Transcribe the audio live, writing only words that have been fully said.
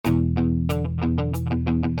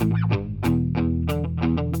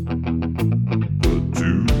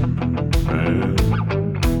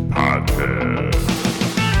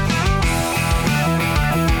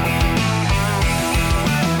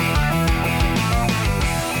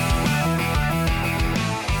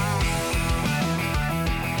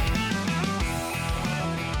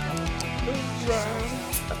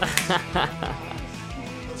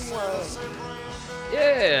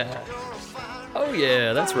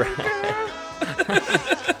That's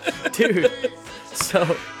right. Dude,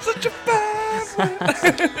 so... Such a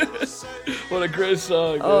bad What a great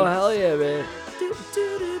song, dude. Oh, hell yeah, man.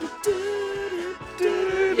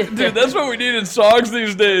 Dude, that's what we need in songs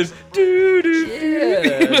these days. Yeah,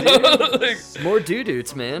 dude. Like, More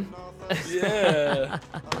doo-doots, man. yeah.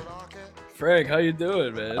 Frank, how you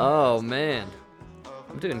doing, man? Oh, man.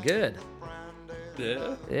 I'm doing good.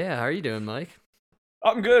 Yeah? Yeah, how are you doing, Mike?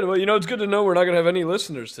 I'm good. Well, it's good to know we're not going to have any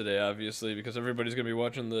listeners today, obviously, because everybody's going to be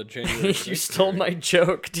watching the January 6th. You stole my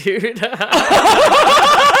joke, dude.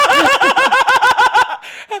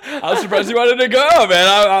 I'm surprised you wanted to go,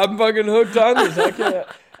 man. I'm fucking hooked on this.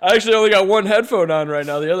 I actually only got one headphone on right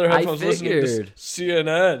now. The other headphone's listening to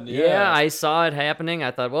CNN. Yeah, I saw it happening. I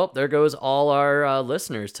thought, well, there goes all our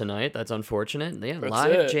listeners tonight. That's unfortunate. Yeah, That's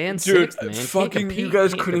live it. Jan Dude, 6th, man. fucking Can't you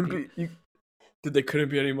guys compete. couldn't be... Dude, they couldn't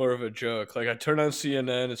be any more of a joke. Like, I turn on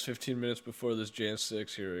CNN, it's 15 minutes before this Jan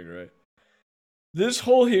 6 hearing, right? This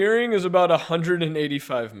whole hearing is about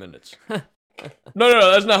 185 minutes.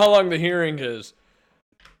 No, that's not how long the hearing is.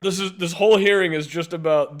 This whole hearing is just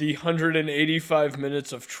about the 185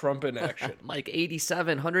 minutes of Trump in action. Like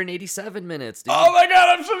 187 minutes, dude. Oh my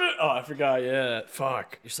god, I forgot, yeah.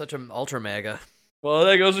 Fuck. You're such an ultra mega. Well,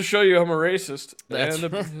 that goes to show you I'm a racist. That's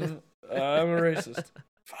I'm a racist.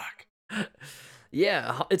 Fuck.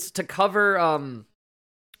 Yeah, it's to cover,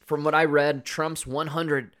 from what I read, Trump's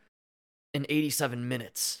 187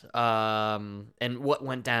 minutes, and what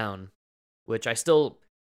went down, which I don't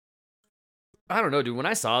know, dude. When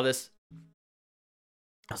I saw this,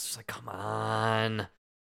 I was just like, come on,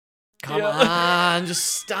 just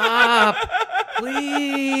stop,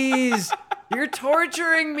 please. You're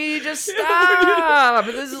torturing me. Just stop.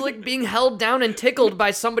 This is like being held down and tickled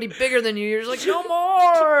by somebody bigger than you. You're just like, no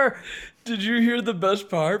more. Did you hear the best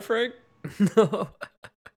part, Frank? No.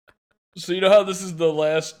 So you know how this is the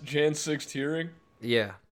last Jan 6th hearing?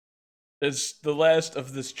 Yeah. It's the last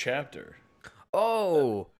of this chapter.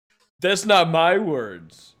 Oh. That's not my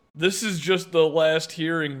words. This is just the last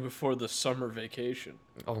hearing before the summer vacation.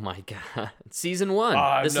 Oh my god. Season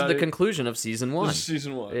 1. This is the conclusion of season 1. This is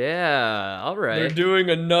season 1. Yeah, all right. They're doing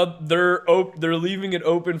they're leaving it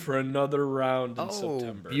open for another round in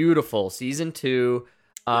September. Beautiful. Season 2.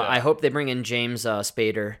 Yeah. I hope they bring in James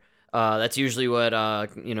Spader. That's usually what I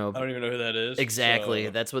don't even know who that is. Exactly.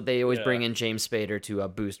 So, That's what they always bring in James Spader to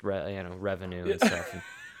boost revenue and stuff. And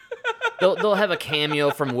they'll have a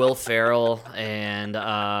cameo from Will Ferrell, and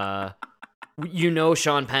Sean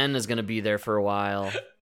Penn is going to be there for a while.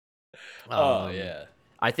 Oh yeah.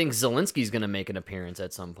 I think Zelensky's going to make an appearance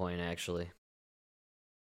at some point. Actually,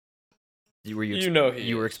 you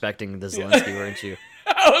were expecting the Zelensky, weren't you?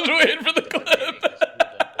 I was waiting for the clip.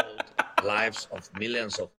 Lives of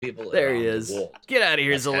millions of people. There he is. The world. Get out of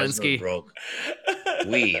here, That has not Zelensky. broke.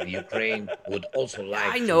 We in Ukraine would also like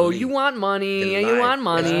I to know live you want money. the You want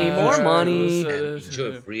life money. as More people money. and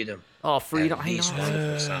enjoy freedom. Oh, freedom. and I peace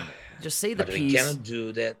know. for some. Just say the But we peace. cannot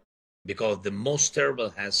do that because the most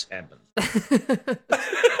terrible has happened.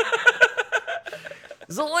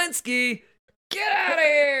 Zelensky, get out of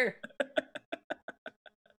here.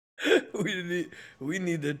 we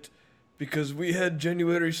need it because we had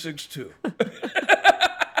January 6th too.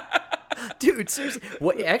 Dude, seriously.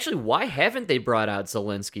 Why haven't they brought out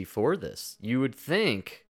Zelensky for this? You would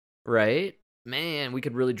think, right? Man, we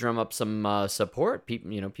could really drum up some support.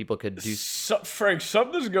 People could do. Frank,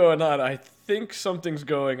 something's going on. I think something's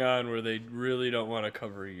going on where they really don't want to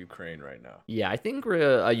cover Ukraine right now. Yeah, I think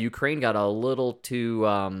Ukraine got a little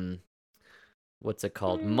too what's it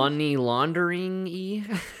called? Money laundering-y?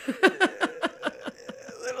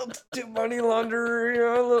 Little too money laundering.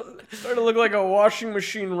 Starting to look like a washing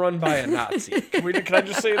machine run by a Nazi. Can I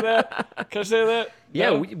just say that? Can I say that? Yeah,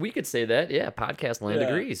 No? we could say that. Yeah, podcast land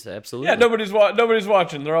agrees. Absolutely. Yeah, nobody's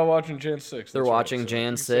watching. They're all watching Jan 6th. They're watching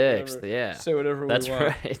Jan 6th. Yeah. Say whatever That's we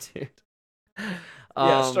want. right, dude.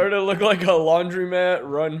 Yeah, starting to look like a laundromat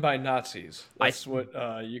run by Nazis. That's what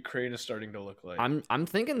Ukraine is starting to look like. I'm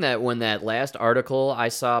thinking that when that last article I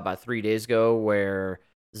saw about 3 days ago where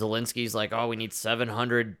Zelensky's like, oh, we need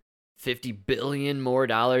 $750 billion more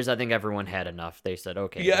dollars, I think everyone had enough. They said,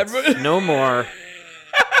 okay, Yeah, no more.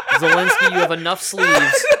 Zelensky, you have enough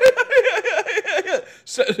sleeves.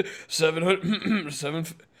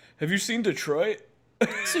 700. Have you seen Detroit?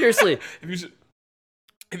 Seriously.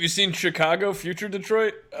 Have you seen Chicago, future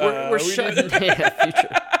Detroit? We're shutting down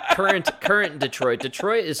current Detroit.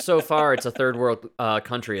 Detroit is so far, it's a third world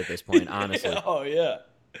country at this point, honestly. Oh, yeah.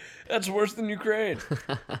 That's worse than Ukraine.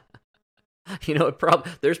 You know,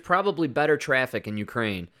 there's probably better traffic in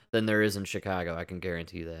Ukraine than there is in Chicago. I can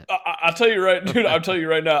guarantee that. I'll tell you right, dude. I'll tell you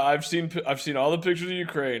right now. I've seen all the pictures of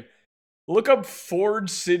Ukraine. Look up Ford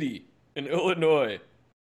City in Illinois.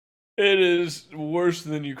 It is worse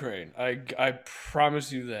than Ukraine. I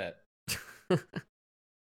promise you that.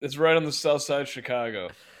 It's right on the south side of Chicago.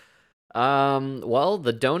 Well,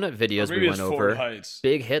 the donut videos we went over. Heights.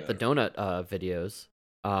 Big hit, the donut videos.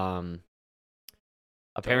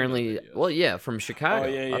 Apparently, well, yeah, from Chicago.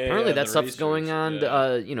 Apparently, that stuff's going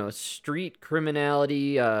on. You know, street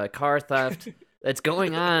criminality, car theft. That's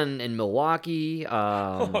going on in Milwaukee.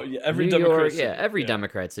 Every New Democrat York, city. every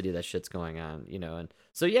Democrat city that shit's going on. You know, and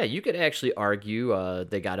so yeah, you could actually argue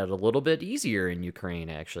they got it a little bit easier in Ukraine.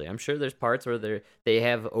 Actually, I'm sure there's parts where they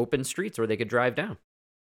have open streets where they could drive down.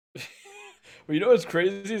 Well, you know what's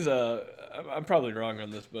crazy is I'm probably wrong on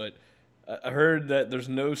this, but I heard that there's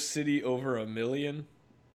no city over 1 million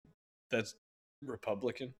that's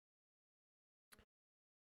Republican.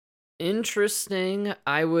 Interesting.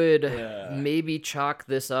 I would maybe chalk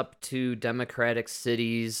this up to Democratic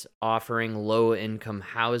cities offering low-income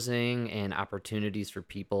housing and opportunities for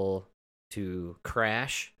people to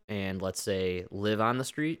crash and, let's say, live on the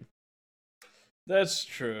street. That's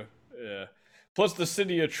true. Yeah. Plus, the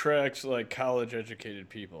city attracts like college-educated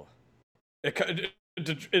people. It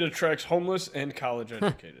attracts homeless and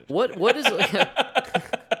college-educated. What is?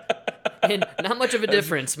 And not much of a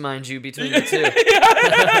difference, mind you, between the two.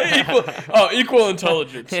 Equal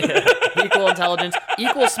intelligence. Equal intelligence,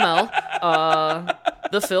 equal smell.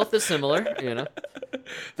 The filth is similar, you know.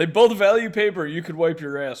 They both value paper you could wipe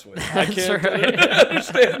your ass with. I can't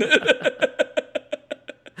understand it.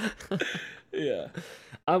 Yeah.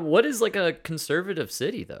 What is like a conservative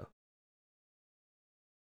city, though?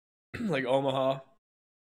 Like Omaha.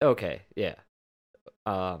 Okay, yeah.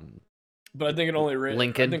 But I think it only rates.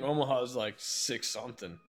 Lincoln. I think Omaha is like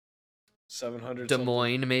 6-something, 700. Des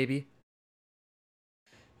Moines, maybe.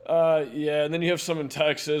 Yeah, and then you have some in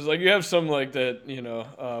Texas. Like you have some like that. You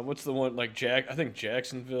know, what's the one like I think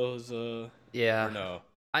Jacksonville is Yeah. Or no.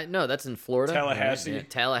 No, that's in Florida. Tallahassee. Yeah,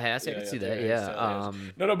 Tallahassee, I can see that. Yeah.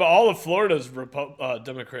 No, but all of Florida's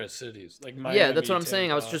Democrat cities. Like Miami, yeah, that's what I'm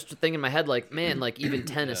saying. I was just thinking in my head, like, man, like even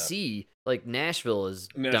Tennessee, like Nashville is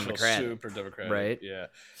Democratic, super Democratic, right? Yeah.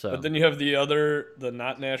 So, but then you have the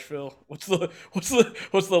not Nashville. What's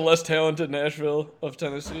the less talented Nashville of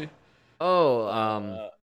Tennessee? Oh, I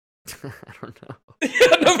don't know.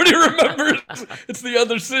 Yeah, nobody remembers. It's the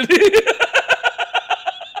other city.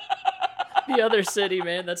 The other city,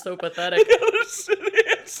 man. That's so pathetic. The other city.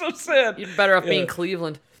 It's so sad. You'd better off being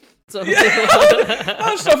Cleveland. So. Yeah.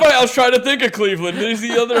 I was trying to think of Cleveland. There's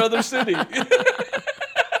the other city.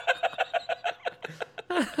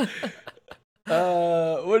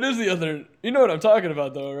 What is the other? You know what I'm talking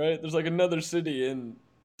about, though, right? There's like another city in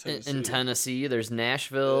Tennessee. In Tennessee, there's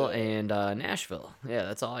Nashville and Nashville. Yeah,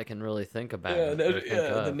 that's all I can really think about. Yeah,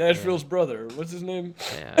 the Nashville's brother. What's his name?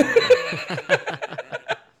 Yeah.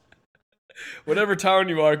 Whatever town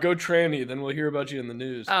you are, go tranny. Then we'll hear about you in the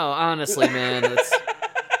news. Oh, honestly, man, it's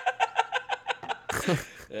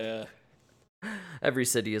yeah. Every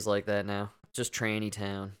city is like that now. Just tranny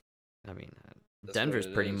town. I mean, Denver's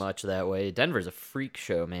pretty much that way. Denver's a freak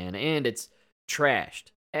show, man, and it's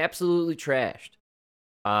trashed. Absolutely trashed.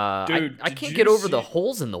 Dude, I can't get over the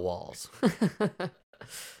holes in the walls.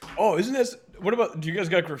 Oh, isn't this? What about? Do you guys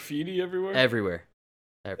got graffiti everywhere? Everywhere.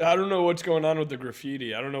 I don't know what's going on with the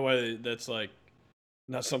graffiti. I don't know why that's like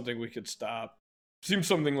not something we could stop. Seems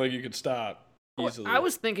something like you could stop easily. I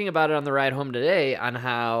was thinking about it on the ride home today on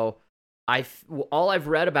how all I've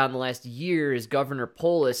read about in the last year is Governor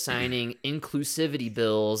Polis signing inclusivity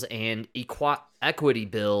bills and equity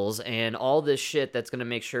bills and all this shit that's going to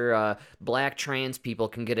make sure black trans people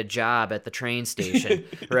can get a job at the train station,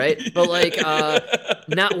 right? But like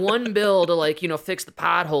not one bill to like, you know, fix the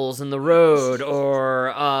potholes in the road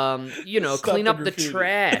or you know, clean up the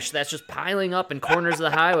trash that's just piling up in corners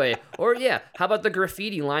of the highway. Or yeah, how about the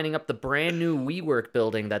graffiti lining up the brand new WeWork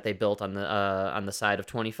building that they built on the side of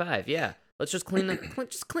 25? Yeah. Let's just clean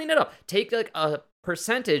it up. Take like a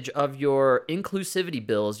percentage of your inclusivity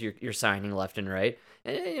bills you're signing left and right,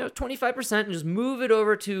 and 25%, and just move it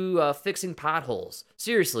over to fixing potholes.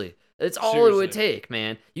 Seriously, it's all it would take,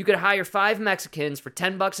 man. You could hire 5 Mexicans for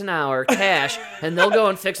 $10 an hour, cash, and they'll go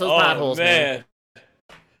and fix those potholes, man.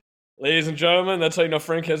 Ladies and gentlemen, that's how you know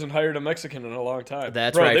Frank hasn't hired a Mexican in a long time.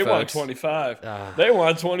 That's right, they folks. want 25. They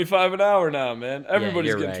want 25 an hour now, man.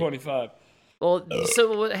 Everybody's getting 25. Well,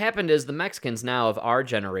 so what happened is the Mexicans now of our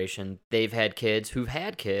generation, they've had kids who've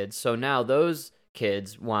had kids, so now those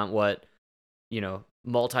kids want what,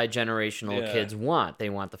 multi-generational kids want.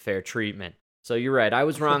 They want the fair treatment. So you're right. I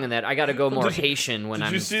was wrong in that. I got to go more Did you- Haitian when did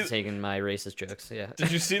I'm you see- taking my racist jokes. Yeah.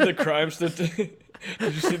 Did you see the crime Did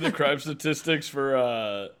you see the crime statistics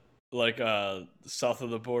for south of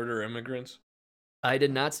the border immigrants? I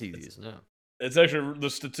did not see these. No. It's actually, the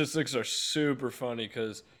statistics are super funny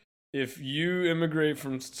because if you immigrate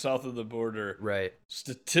from south of the border, Right.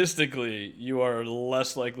 statistically you are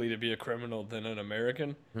less likely to be a criminal than an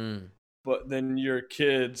American. But then your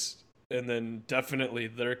kids, and then definitely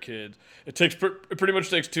their kids, it pretty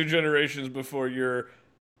much takes 2 generations before you're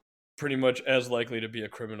pretty much as likely to be a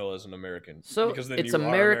criminal as an American. So because then it's you are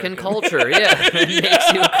American culture. Yeah. It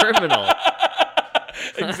makes you a criminal.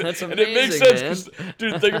 That's And it makes amazing, sense, 'cause,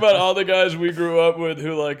 dude, think about all the guys we grew up with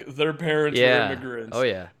who, like, their parents were immigrants. Oh,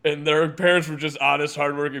 yeah. And their parents were just honest,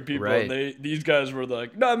 hardworking people. Right. And these guys were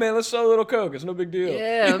like, nah, man, let's sell a little coke. It's no big deal.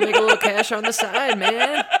 Yeah, make a little cash on the side,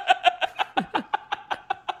 man.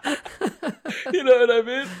 You know what I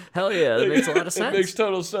mean? Hell yeah, that makes a lot of sense. It makes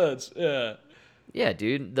total sense. Yeah. Yeah,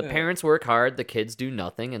 dude. The parents work hard, the kids do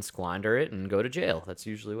nothing and squander it and go to jail. That's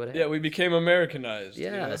usually what happens. Yeah, we became Americanized.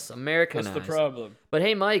 Yes, you know? Americanized. That's the problem. But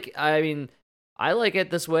hey, Mike, I mean, I like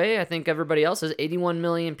it this way. I think everybody else is. 81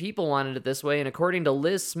 million people wanted it this way. And according to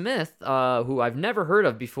Liz Smith, who I've never heard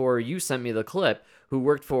of before you sent me the clip, who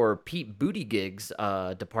worked for Pete Buttigieg's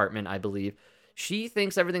department, I believe, she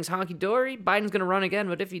thinks everything's honky-dory. Biden's going to run again,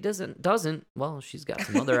 but if he doesn't, well, she's got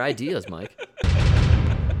some other ideas, Mike.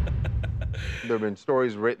 There have been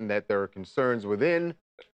stories written that there are concerns within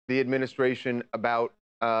the administration about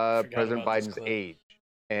President about this Biden's clip. age.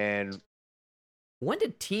 And When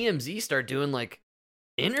did TMZ start doing, like,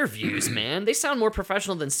 interviews, man? They sound more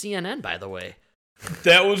professional than CNN, by the way.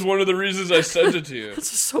 That was one of the reasons I sent it to you.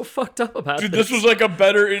 This is so fucked up about Dude, this was like a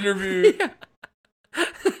better interview.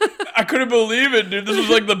 I couldn't believe it, dude. This was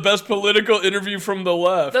like the best political interview from the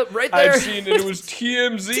left Right there. I've seen, and it was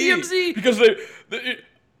TMZ. TMZ. Because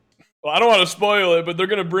well, I don't want to spoil it, but they're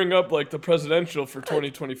gonna bring up like the presidential for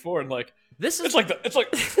 2024, and like This is it's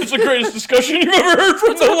the greatest discussion you've ever heard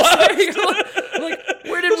from the left. like,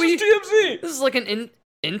 where did This we? is TMZ. This is like an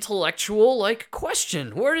intellectual like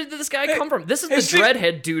question. Where did this guy come from? This is hey, the see-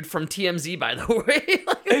 dreadhead dude from TMZ, by the way.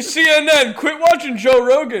 Like, Hey CNN, quit watching Joe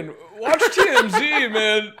Rogan. Watch TMZ,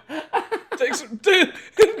 man. Take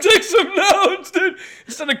some notes, dude.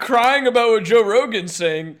 Instead of crying about what Joe Rogan's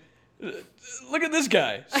saying, look at this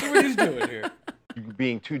guy. See what he's doing here.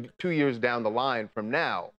 being two years down the line from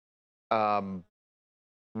now, how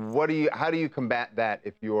do you combat that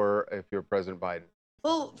if you're President Biden?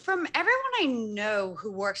 Well, from everyone I know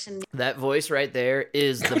who works in that voice right there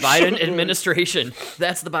is the Biden administration.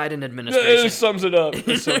 That's the Biden It administration. sums it up.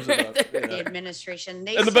 It sums it up. the Yeah. administration,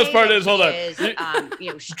 they And the best say part that is, hold on. he is,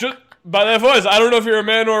 You- Just by that voice, I don't know if you're a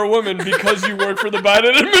man or a woman because you work for the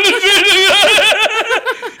Biden administration.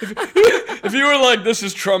 If you were like, this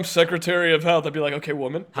is Trump's Secretary of Health, I'd be like, okay,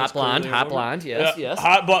 woman. That's Hot clearly a blonde, woman. yes, Yeah, yes.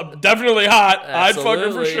 Hot blonde, definitely hot. I'd fuck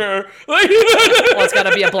her for Absolutely. sure. Well, it's got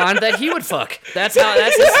to be a blonde that he would fuck. That's his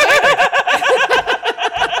standard.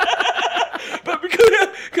 But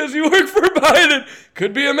because you work for Biden,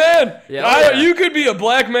 could be a man. Yeah, You could be a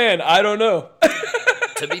black man. I don't know.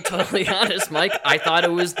 To be totally honest, Mike, I thought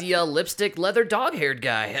it was the lipstick, leather, dog-haired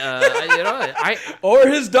guy. Or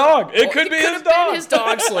his dog. It could be his have been dog. his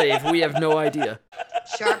dog slave. We have no idea.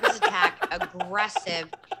 sharp as a tack, aggressive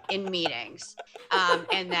in meetings,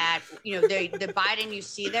 and that the Biden you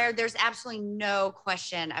see there's absolutely no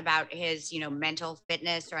question about his mental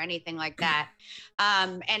fitness or anything like that,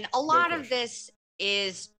 and a lot of this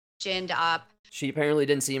is ginned up. She apparently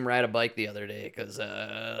didn't see him ride a bike the other day because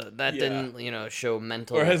that didn't, show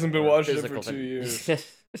mental Or hasn't been watching it for physical 2 years.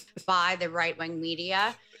 By the right-wing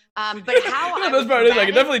media. But how The I best would part is I combat can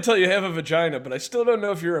it- definitely tell you have a vagina, but I still don't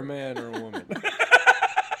know if you're a man or a woman.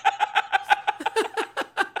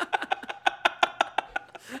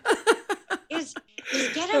 is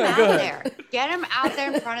get him Go out ahead. there. Get him out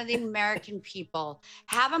there in front of the American people.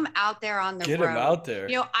 Have him out there on the Get road. him out there.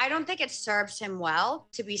 I don't think it serves him well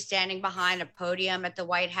to be standing behind a podium at the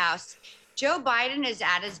White House. Joe Biden is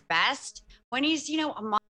at his best when he's,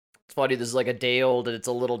 among It's funny, this is like a day old and it's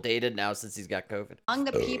a little dated now since he's got COVID.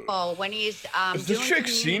 the people, when he's Has this doing chick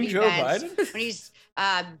seen community Joe events, Biden? when he's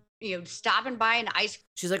stopping by an ice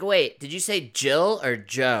She's like, wait, did you say Jill or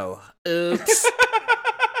Joe? Oops.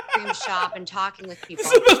 cream shop and talking with people.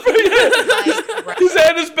 He's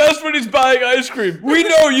at his best when he's buying ice cream. We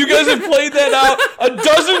know you guys have played that out a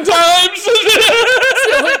dozen times.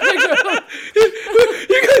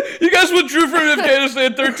 You guys withdrew from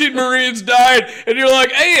Afghanistan, 13 Marines died, and you're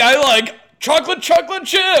like, hey, I like chocolate chip.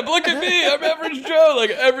 Look at me, I'm Average Joe. Like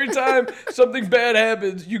every time something bad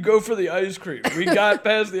happens, you go for the ice cream. We got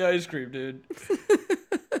past the ice cream, dude.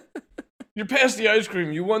 You're past the ice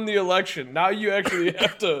cream. You won the election. Now you actually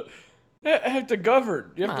have to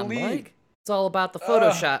govern. You have to lead. Mike. It's all about the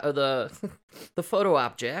Photoshop or the photo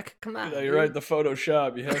op, Jack. Come on. Yeah, you're right. The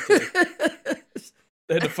Photoshop. You have to.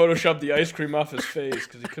 They had to Photoshop the ice cream off his face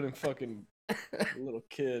because he couldn't fucking. Little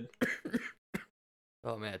kid.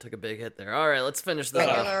 Oh man, I took a big hit there. All right, let's finish this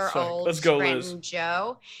Regular off. old Let's go, Scranton Liz.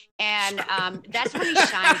 Joe, and that's when he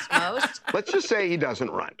shines most. Let's just say he doesn't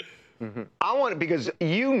run. I want because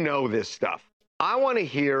you know this stuff. I want to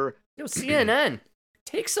hear. Yo, CNN,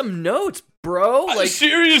 take some notes, bro. Like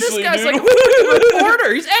Seriously, this guy's dude. like a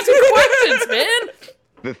reporter. He's asking questions, man.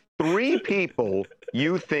 The three people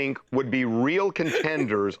you think would be real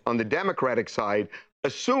contenders on the Democratic side,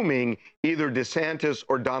 assuming either DeSantis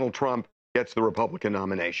or Donald Trump gets the Republican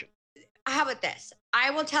nomination. How about this?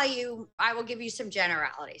 I will tell you. I will give you some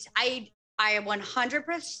generalities. I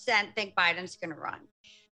 100% think Biden's going to run.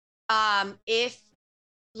 If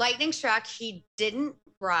lightning struck, he didn't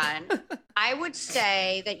run, I would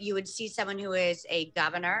say that you would see someone who is a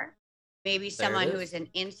governor, maybe someone who is an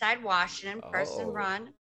inside Washington person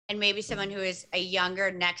run, and maybe someone who is a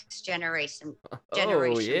younger next generation.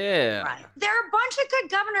 Oh yeah. Run. There are a bunch of good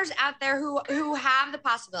governors out there who have the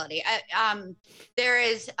possibility. There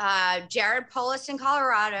is Jared Polis in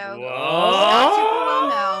Colorado. He's not super well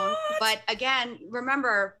known, but again,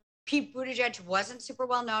 remember, Pete Buttigieg wasn't super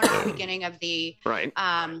well known at the beginning of the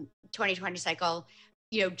 2020 cycle.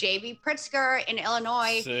 You know, J.B. Pritzker in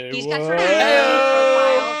Illinois, he's got sort of a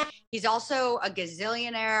profile. He's also a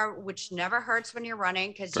gazillionaire, which never hurts when you're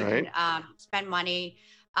running because you can spend money.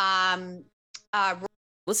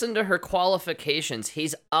 Listen to her qualifications.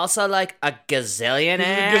 He's also like a gazillionaire.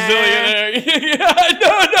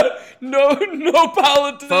 No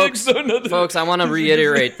politics. Folks, I want to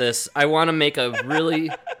reiterate this. I want to make a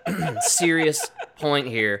really serious point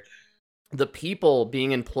here. The people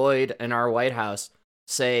being employed in our White House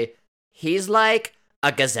say, he's like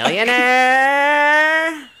a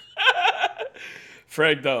gazillionaire.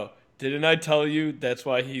 Frank, though, didn't I tell you that's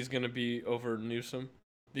why he's going to be over Newsom?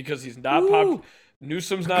 Because he's not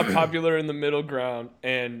Newsom's not popular in the middle ground,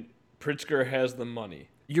 and Pritzker has the money.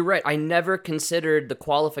 You're right. I never considered the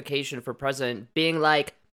qualification for president being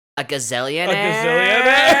like a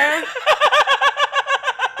gazillionaire.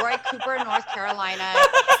 Roy Cooper, North Carolina.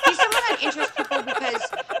 He's someone that interests people because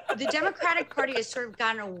the Democratic Party has sort of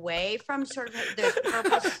gotten away from sort of the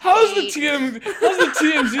purple state. How's the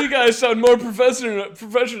TMZ guys sound more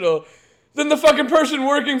professional than the fucking person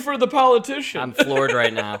working for the politician? I'm floored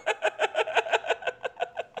right now.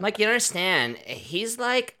 Mike, you understand? He's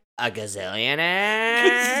like a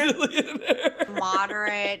gazillionaire.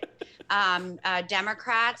 Moderate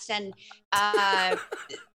Democrats and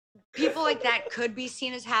people like that could be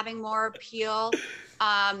seen as having more appeal.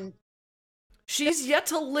 She's yet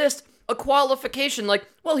to list a qualification like,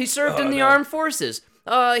 well, he served in the armed forces.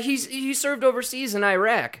 He served overseas in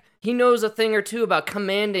Iraq. He knows a thing or two about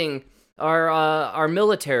commanding our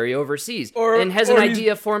military overseas and has an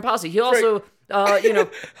idea of foreign policy. He also, how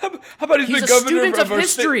about he's a been governor student of our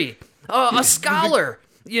history, a scholar.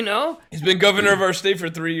 You know? He's been governor of our state for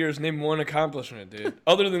 3 years. Name one accomplishment, dude.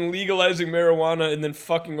 Other than legalizing marijuana and then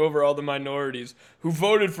fucking over all the minorities who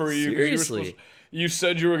voted for you. Seriously. You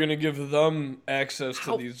said you were going to give them access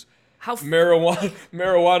to these how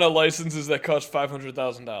marijuana licenses that cost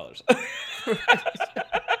 $500,000.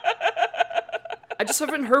 I just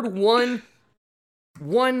haven't heard one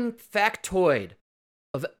factoid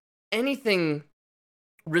of anything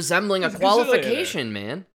resembling a qualification,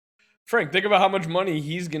 man. Frank, think about how much money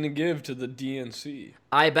he's going to give to the DNC.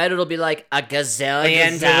 I bet it'll be like a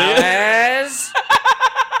gazillion dollars.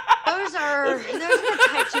 Those are the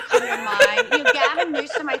types who come to mind. You know, Gavin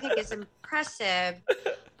Newsom, I think, is impressive.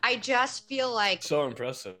 I just feel like so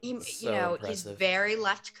impressive. He's very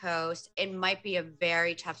left coast. It might be a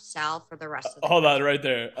very tough sell for the rest of the Hold on, right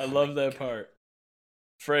there. I love that part.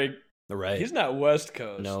 Frank. Right. He's not West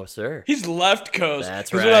Coast. No, sir. He's left coast.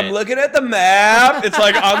 That's right. When I'm looking at the map, it's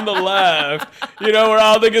like on the left. You know where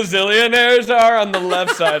all the gazillionaires are? On the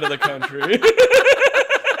left side of the country.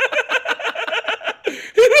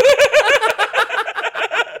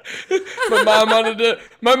 My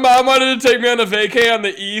mom wanted to take me on a vacay on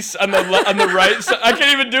the east, on the right side. I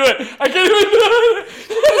can't even do it.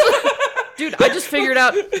 Dude, I just figured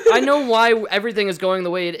out, I know why everything is going the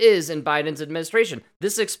way it is in Biden's administration.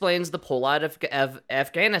 This explains the pullout of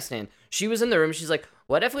Afghanistan. She was in the room, she's like,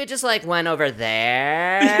 what if we just, like, went over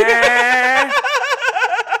there?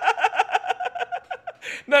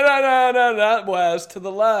 No, not west. To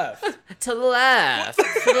the left. To the left.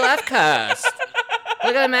 To the left coast.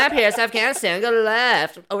 Look at the map here. It's Afghanistan. Go to the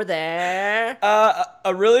left. Over there.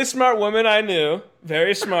 A really smart woman I knew,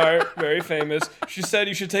 very smart, very famous. She said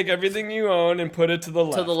you should take everything you own and put it to the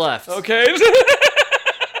left. To the left. Okay.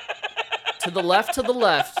 To the left, to the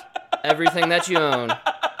left. Everything that you own.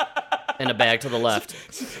 In a bag to the left.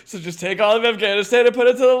 So just take all of Afghanistan and put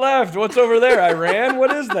it to the left. What's over there? Iran?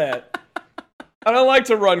 What is that? I don't like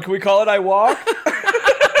to run. Can we call it I walk?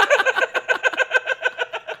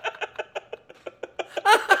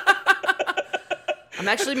 I'm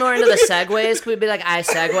actually more into the segues. Could we be like, I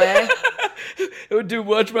segue? It would do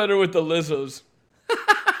much better with the Lizzos.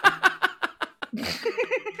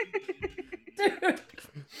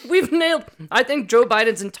 We've nailed. I think Joe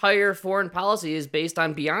Biden's entire foreign policy is based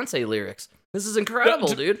on Beyonce lyrics. This is incredible,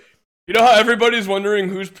 dude. You know how everybody's wondering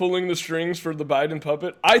who's pulling the strings for the Biden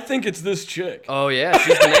puppet? I think it's this chick. Oh, yeah,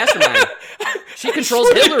 she's the mastermind. She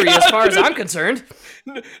controls Hillary as far as I'm concerned.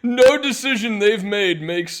 No decision they've made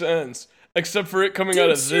makes sense, except for it coming out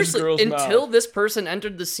of this girl's mouth. Until this person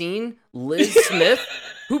entered the scene, Liz Smith,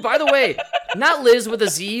 who, by the way, not Liz with a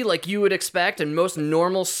Z like you would expect, and most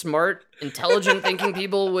normal, smart, intelligent thinking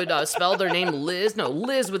people would spell their name Liz. No,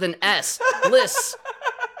 Liz with an S. Liz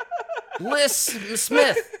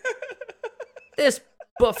Smith. This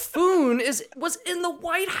buffoon was in the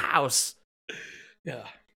White House. Yeah.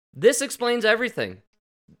 This explains everything.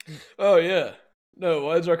 Oh, yeah. No,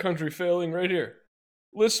 why is our country failing right here?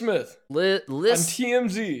 Liz Smith. Liz on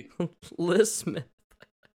TMZ. Liz Smith.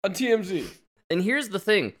 On TMZ. And here's the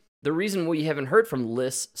thing. The reason we haven't heard from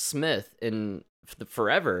Liz Smith in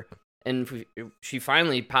forever, and she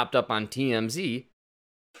finally popped up on TMZ,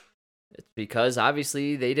 it's because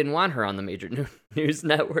obviously they didn't want her on the major news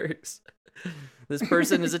networks. This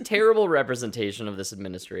person is a terrible representation of this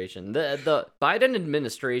administration. The Biden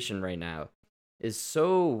administration right now is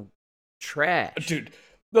so trash. Dude,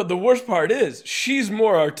 the worst part is she's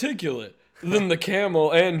more articulate than the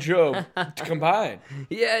camel and Joe combined.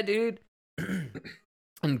 Yeah, dude.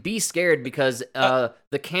 And be scared because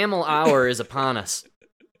the camel hour is upon us.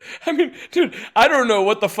 I mean, dude, I don't know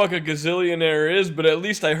what the fuck a gazillionaire is, but at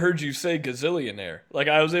least I heard you say gazillionaire. Like,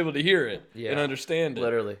 I was able to hear it and understand it.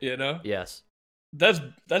 Literally. You know? Yes. That's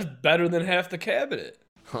better than half the cabinet.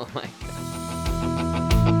 Oh my god.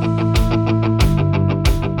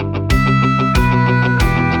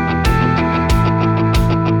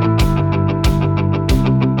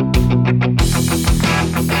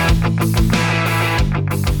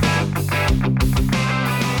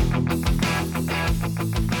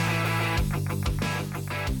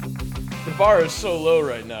 The bar is so low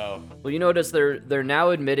right now. Well, you notice they're now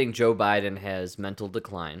admitting Joe Biden has mental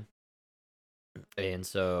decline. And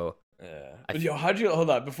so yeah. But yo, hold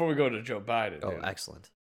on, before we go to Joe Biden. Oh, dude, excellent.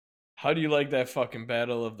 How do you like that fucking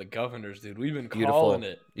battle of the governors, dude? We've been calling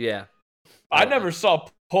it. Yeah. I never saw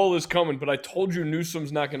Polis coming, but I told you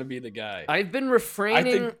Newsom's not going to be the guy. I've been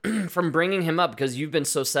refraining from bringing him up because you've been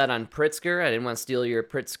so set on Pritzker. I didn't want to steal your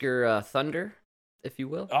Pritzker thunder, if you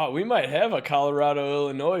will. Oh, we might have a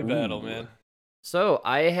Colorado-Illinois battle, man. So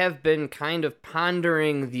I have been kind of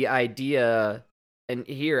pondering the idea, and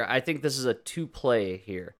here, I think this is a two-play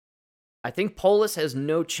here. I think Polis has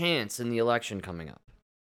no chance in the election coming up.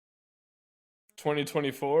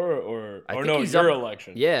 2024 or no, he's your up,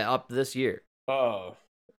 election. Yeah, up this year. Oh.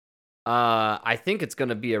 I think it's going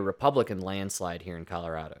to be a Republican landslide here in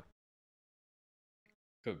Colorado.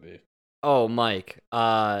 Could be. Oh, Mike.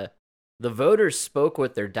 The voters spoke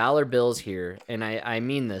with their dollar bills here, and I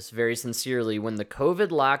mean this very sincerely. When the COVID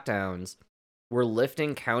lockdowns were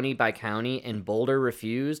lifting county by county and Boulder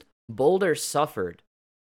refused, Boulder suffered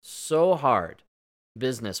so hard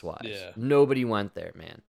business-wise. Yeah. Nobody went there,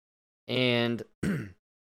 man. And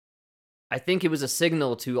I think it was a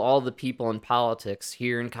signal to all the people in politics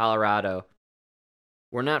here in Colorado.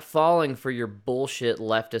 We're not falling for your bullshit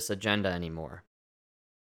leftist agenda anymore.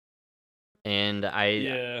 And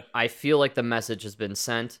I feel like the message has been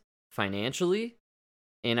sent financially.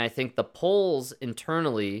 And I think the polls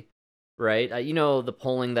internally, right? You know, the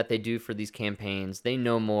polling that they do for these campaigns, they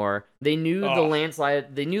know more. They knew the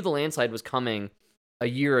landslide. They knew the landslide was coming a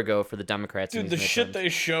year ago for the Democrats. Dude, the shit they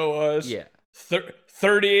show us. Yeah.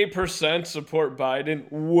 38% support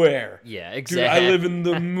Biden. Where? Yeah, exactly. Dude, I live in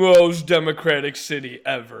the most democratic city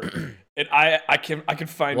ever, and I can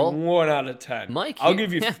find 1 out of 10. Mike, I'll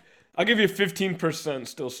give you 15%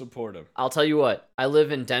 still support him. I'll tell you what. I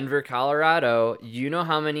live in Denver, Colorado. You know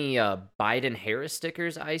how many Biden Harris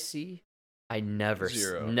stickers I see? I never,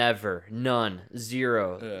 Zero. Never, none,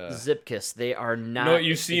 zero. Yeah. Zipkiss. They are not. You know what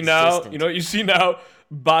you see now? You know what you see now?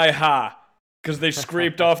 Buy ha. because they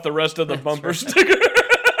scraped off the rest of the bumper right. sticker.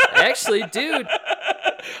 Actually, dude,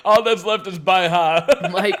 all that's left is "Bye Ha."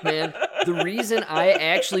 Mike, man, the reason I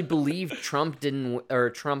actually believe Trump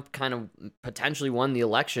kind of potentially won the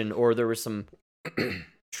election, or there was some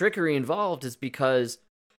trickery involved, is because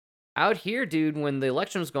out here, dude, when the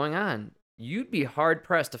election was going on, you'd be hard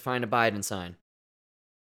pressed to find a Biden sign.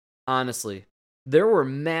 Honestly, there were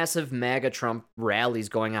massive MAGA Trump rallies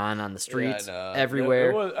going on the streets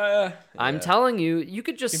everywhere. I'm telling you, you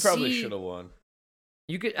could just he probably see. should have won.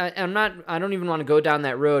 You could. I don't even want to go down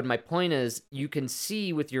that road. My point is, you can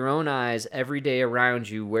see with your own eyes every day around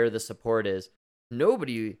you where the support is.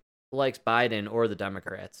 Nobody likes Biden or the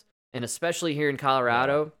Democrats, and especially here in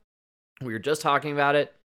Colorado, we were just talking about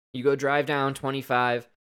it. You go drive down 25,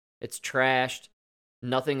 it's trashed,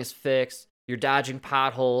 nothing is fixed. You're dodging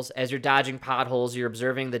potholes. As you're dodging potholes, you're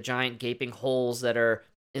observing the giant gaping holes that are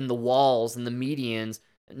in the walls and the medians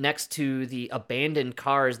next to the abandoned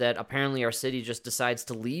cars that apparently our city just decides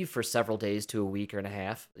to leave for several days to a week or and a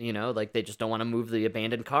half. You know, like they just don't want to move the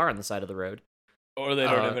abandoned car on the side of the road. Or they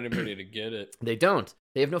don't have anybody to get it. They don't.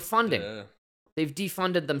 They have no funding. Yeah. They've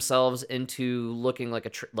defunded themselves into looking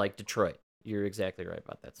like like Detroit. You're exactly right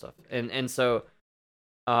about that stuff. And so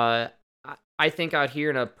I think out here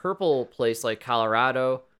in a purple place like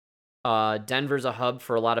Colorado, Denver's a hub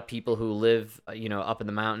for a lot of people who live, up in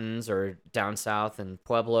the mountains or down south in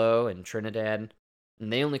Pueblo and Trinidad.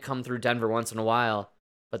 And they only come through Denver once in a while,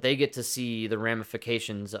 but they get to see the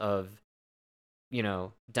ramifications of,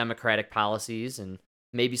 Democratic policies. And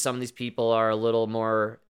maybe some of these people are a little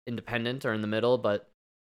more independent or in the middle, but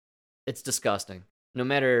it's disgusting. No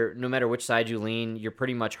matter which side you lean, you're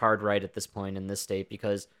pretty much hard right at this point in this state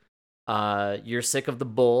because you're sick of the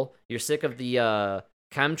bull. You're sick of the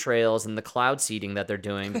chemtrails and the cloud seeding that they're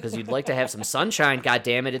doing because you'd like to have some sunshine. God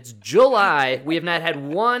damn it! It's July. We have not had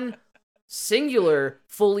one singular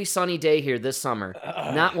fully sunny day here this summer.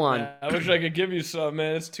 Not one. Man, I wish I could give you some,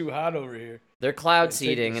 man. It's too hot over here. They're cloud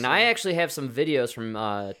seeding, and I actually have some videos from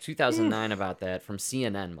 2009 about that from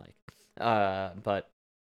CNN, Mike. But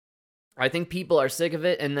I think people are sick of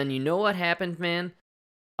it. And then you know what happened, man?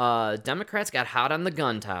 Democrats got hot on the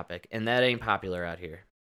gun topic, and that ain't popular out here,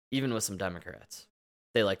 even with some Democrats.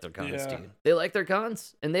 They like their guns, dude. They like their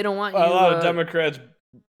guns, and they don't want you. A lot of Democrats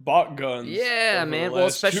bought guns. Yeah, man. Well,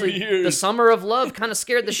 especially the Summer of Love kind of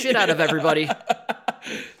scared the shit out of everybody.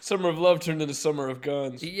 Summer of Love turned into Summer of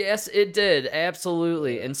Guns. Yes, it did.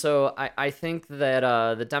 Absolutely. And so I think that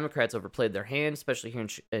the Democrats overplayed their hand, especially here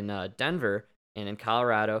in Denver and in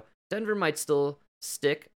Colorado. Denver might still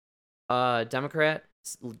stick Democrat,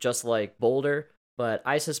 just like Boulder, but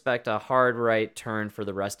I suspect a hard right turn for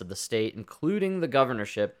the rest of the state, including the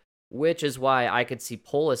governorship, which is why I could see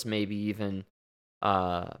Polis maybe even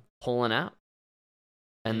pulling out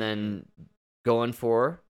and then going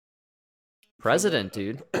for president,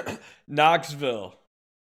 dude. Knoxville.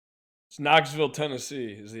 It's Knoxville,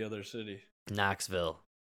 Tennessee is the other city. Knoxville.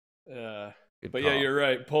 Yeah. Good But call. yeah, you're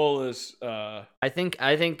right. Polis. I think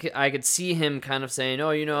I could see him kind of saying,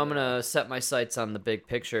 "Oh, I'm gonna set my sights on the big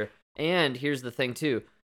picture." And here's the thing too,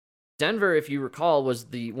 Denver, if you recall, was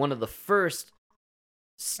one of the first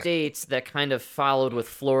states that kind of followed with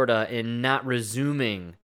Florida in not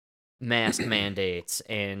resuming mask mandates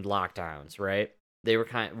and lockdowns. Right? We were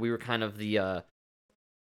kind of the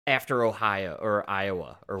after Ohio or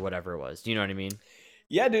Iowa or whatever it was. Do you know what I mean?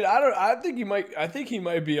 Yeah, dude. I think he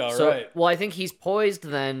might be all right. Well, I think he's poised.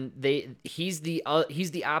 Then he's the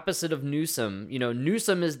opposite of Newsom.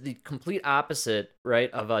 Newsom is the complete opposite,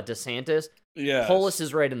 right, of DeSantis. Yeah. Polis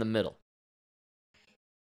is right in the middle.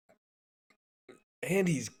 And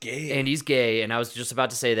he's gay. And I was just about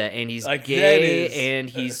to say that. And he's Like, gay. that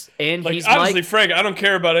is- And he's honestly, Mike. Frank, I don't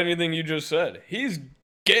care about anything you just said. He's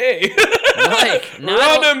gay. Mike,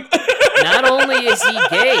 run him. Not only is he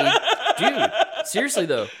gay, dude. Seriously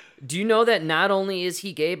though, do you know that not only is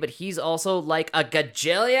he gay, but he's also like a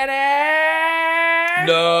gajillionaire?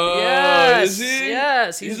 No. Yes. Is he?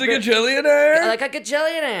 Yes. He's a gajillionaire? Like a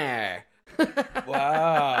gajillionaire.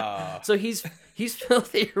 Wow. So he's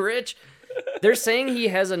filthy rich. They're saying he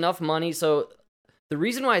has enough money. So the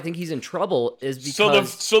reason why I think he's in trouble is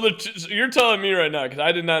because so you're telling me right now, because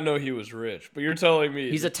I did not know he was rich, but you're telling me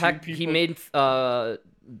he's a tech. He made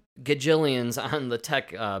gajillions on the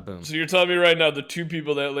tech boom. So you're telling me right now the two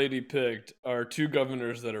people that lady picked are two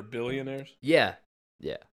governors that are billionaires? Yeah.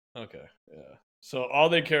 Okay. Yeah. So all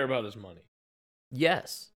they care about is money.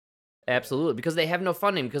 Yes. Absolutely. Because they have no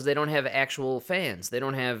funding, because they don't have actual fans. They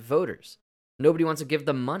don't have voters. Nobody wants to give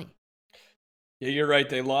them money. Yeah, you're right.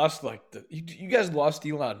 They lost you guys lost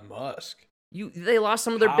Elon Musk. They lost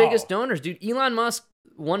some of their How? biggest donors, dude. Elon Musk,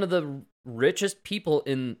 one of the richest people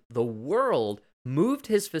in the world, moved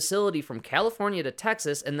his facility from California to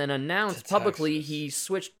Texas and then announced publicly Texas. he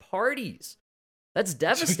switched parties. That's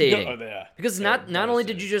devastating. Oh, yeah. Because Yeah, not only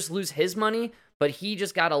did devastating. you just lose his money, but he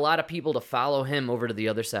just got a lot of people to follow him over to the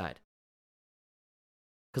other side.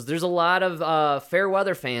 Because there's a lot of fair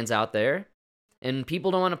weather fans out there, and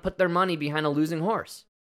people don't want to put their money behind a losing horse.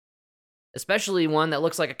 Especially one that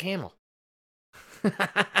looks like a camel. See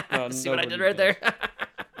what I nobody did right does. there?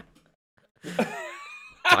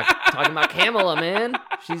 Talking about Kamala, man.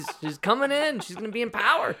 She's coming in. She's going to be in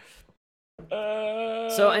power.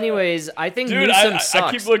 So, anyways, I think dude, Newsom I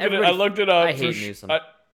sucks. keep looking at it. I looked it up. I for hate sh- Newsom.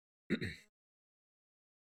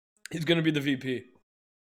 He's going to be the VP.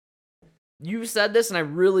 You said this, and I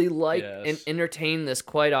really like and Yes. entertain this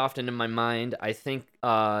quite often in my mind. I think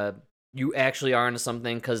you actually are into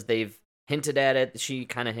something because they've hinted at it. She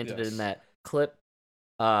kind of hinted it Yes. in that clip.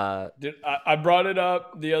 Dude, I brought it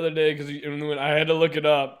up the other day because when I had to look it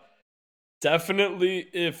up. Definitely,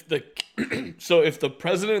 if the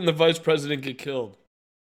president and the vice president get killed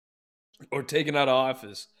or taken out of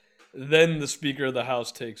office, then the Speaker of the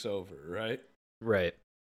House takes over, right? Right.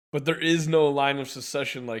 But there is no line of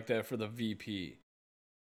succession like that for the VP.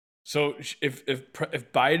 So if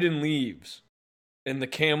Biden leaves and the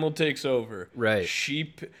camel takes over, Right. she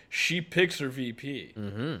picks her VP.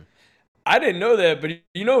 Mm-hmm. I didn't know that, but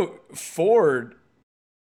Ford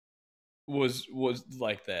was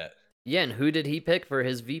like that. Yeah, and who did he pick for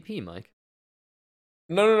his VP, Mike?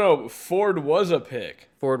 No. Ford was a pick.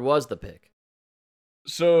 Ford was the pick.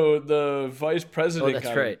 So the vice president. Oh, that's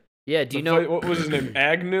got right. him. Yeah, do you know What was his name?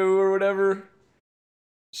 Agnew or whatever.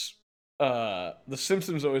 The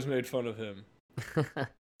Simpsons always made fun of him.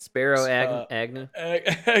 Sparrow Agnew?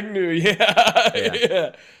 Agnew, yeah. Yeah.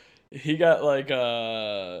 Yeah. He got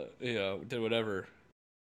did whatever.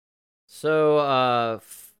 So,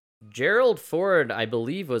 Gerald Ford, I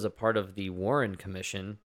believe, was a part of the Warren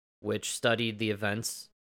Commission, which studied the events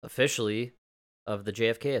officially of the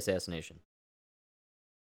JFK assassination.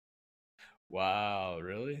 Wow,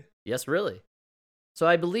 really? Yes, really. So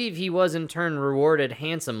I believe he was in turn rewarded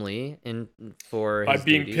handsomely for By his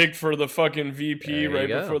being duties. picked for the fucking VP There you right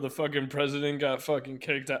go. before the fucking president got fucking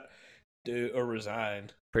kicked out, dude, or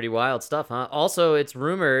resigned. Pretty wild stuff, huh? Also, it's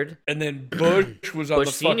rumored And then Bush was on Bush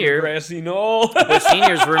the fucking Senior- grassy knoll. Bush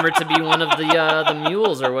Senior's rumored to be one of the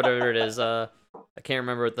mules or whatever it is. I can't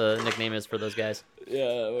remember what the nickname is for those guys.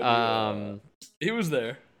 Yeah. He was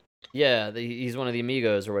there. Yeah, he's one of the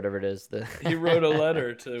amigos or whatever it is. He wrote a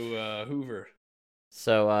letter to Hoover.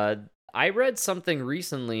 So I read something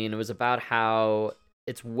recently, and it was about how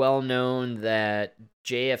it's well known that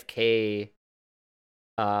JFK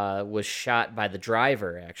was shot by the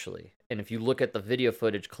driver, actually. And if you look at the video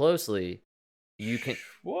footage closely, you can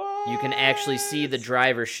actually see the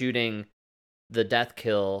driver shooting the death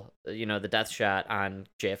kill, the death shot on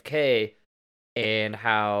JFK, and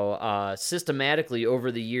how systematically over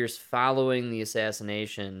the years following the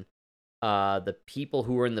assassination, the people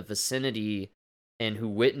who were in the vicinity and who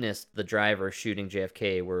witnessed the driver shooting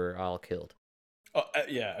JFK were all killed. Oh,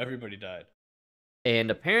 yeah, everybody died.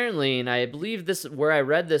 And apparently, and I believe this, where I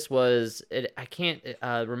read this was, I can't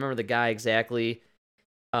remember the guy exactly.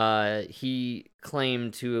 He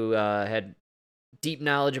claimed to had deep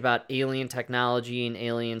knowledge about alien technology and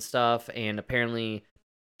alien stuff, and apparently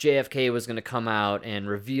JFK was going to come out and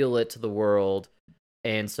reveal it to the world,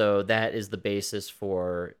 and so that is the basis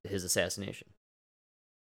for his assassination.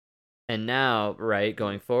 And now, right,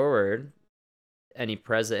 going forward, any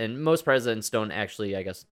president, and most presidents don't actually, I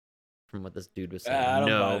guess, from what this dude was saying, I don't buy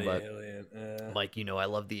no, the but alien. like, I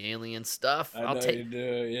love the alien stuff. I know you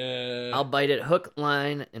do, yeah. I'll bite it hook,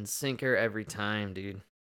 line, and sinker every time, dude.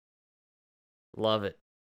 Love it.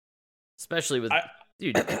 Especially with,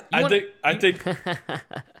 dude.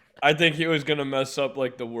 I think he was gonna mess up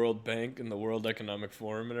like the World Bank and the World Economic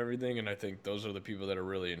Forum and everything, and I think those are the people that are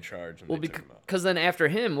really in charge. Well, because then after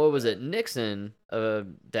him, what was it? Nixon, a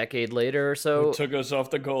decade later or so, who took us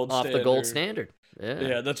off the gold off standard. the gold standard.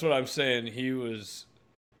 Yeah, that's what I'm saying. He was.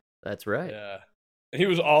 That's right. Yeah, and he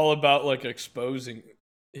was all about like exposing.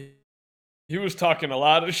 He was talking a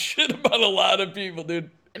lot of shit about a lot of people,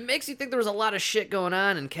 dude. It makes you think there was a lot of shit going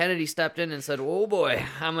on, and Kennedy stepped in and said, "Oh boy,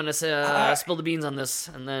 I'm gonna spill the beans on this,"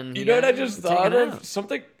 and then You know what I just take thought it of? out.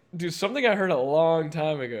 Something I heard a long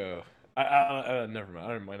time ago. Never mind.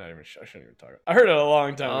 I might not even. I shouldn't even talk. I heard it a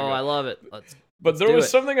long time ago. Oh, I love it. But there do was it.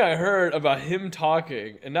 something I heard about him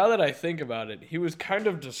talking, and now that I think about it, he was kind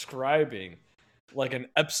of describing like an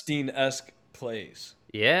Epstein-esque place.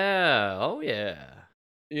 Yeah. Oh yeah.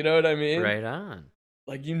 You know what I mean? Right on.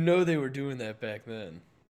 Like they were doing that back then.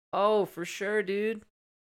 Oh, for sure, dude.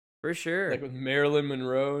 For sure. Like with Marilyn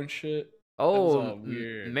Monroe and shit. Oh, all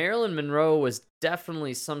weird. Marilyn Monroe was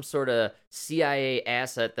definitely some sort of CIA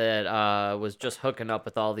asset that was just hooking up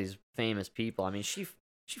with all these famous people. I mean, she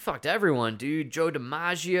fucked everyone, dude. Joe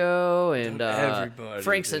DiMaggio and Dude, everybody,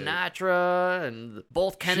 Frank dude. Sinatra and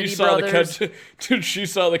both Kennedy She saw brothers. Dude, she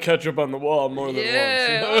saw the ketchup on the wall more than once. You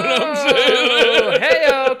Yeah. know what I'm saying?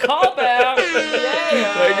 Hey, call back. Yeah.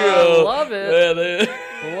 That girl. Love it. Yeah,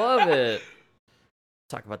 they- Love it.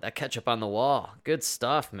 Talk about that ketchup on the wall. Good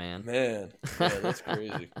stuff, man. Man, yeah, that's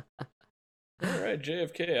crazy. All right,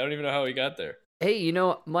 JFK. I don't even know how he got there. Hey, you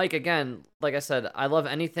know, Mike, again, like I said, I love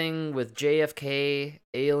anything with JFK,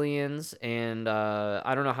 aliens, and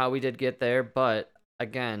I don't know how we did get there, but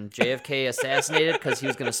again, JFK assassinated because he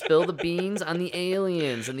was going to spill the beans on the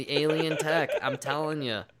aliens and the alien tech. I'm telling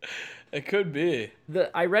you. It could be.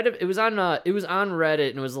 I read it. It was on Reddit,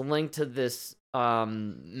 and it was a link to this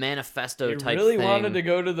manifesto He type really thing. wanted to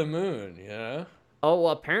go to the moon, you know? Oh,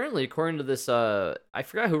 well, apparently, according to this, I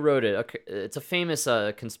forgot who wrote it. It's a famous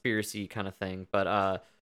conspiracy kind of thing, but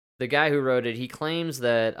the guy who wrote it, he claims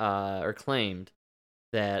that, or claimed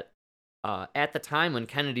that at the time when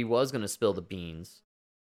Kennedy was going to spill the beans,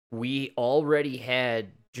 we already had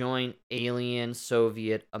joint alien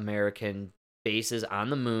Soviet American bases on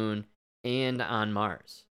the moon and on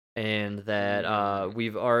Mars, and that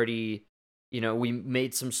we've already, we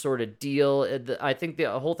made some sort of deal. I think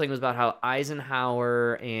the whole thing was about how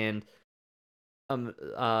Eisenhower and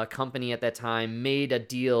a company at that time made a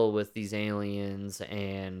deal with these aliens,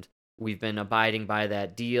 and we've been abiding by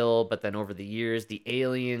that deal. But then over the years, the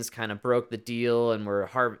aliens kind of broke the deal and were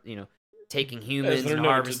taking humans they're and known to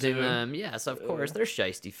harvesting do. them. Yes, of course, they're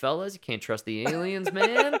shiesty fellas. You can't trust the aliens,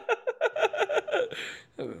 man.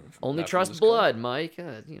 Only Not from trust this blood, Mike. You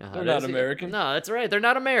know how They're it not is. American. No, that's right. They're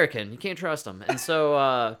not American. You can't trust them. And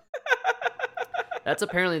so that's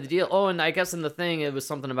apparently the deal. Oh, and I guess in the thing, it was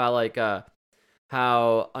something about like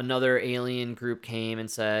how another alien group came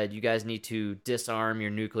and said, you guys need to disarm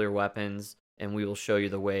your nuclear weapons and we will show you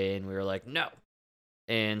the way. And we were like, no.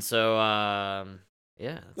 And so,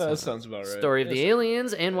 yeah. That sounds about right. Story of the Yes.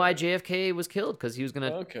 aliens and why JFK was killed, because he was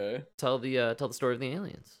going to Okay. tell the story of the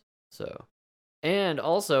aliens. So, and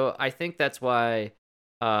also I think that's why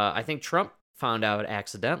I think Trump found out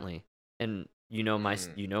accidentally, and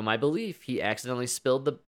my belief, he accidentally spilled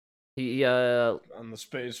On the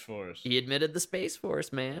Space Force. he admitted the Space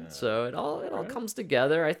Force, man. Yeah. So it all Alright. comes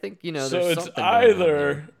together. I think So there's it's something going on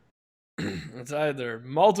there. it's either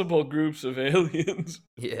multiple groups of aliens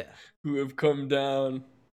Yeah, who have come down,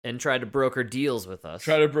 and tried to broker deals with us.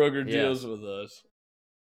 try to broker Yeah. deals with us,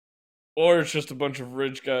 or it's just a bunch of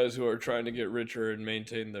rich guys who are trying to get richer and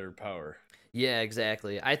maintain their power. Yeah,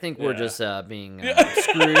 exactly. I think we're Yeah. just being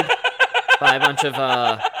screwed by a bunch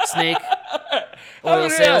of snake oil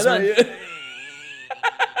salesmen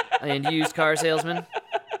and used car salesmen.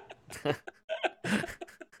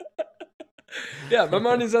 Yeah, my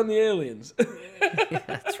money's on the aliens.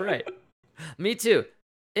 That's right. Me too.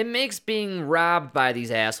 It makes being robbed by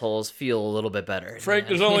these assholes feel a little bit better. Frank, man.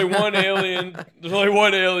 there's only one alien. There's only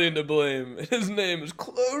one alien to blame. His name is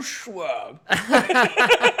Klaus Schwab.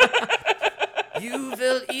 You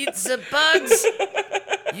will eat the bugs.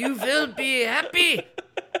 You will be happy.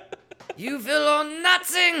 You will own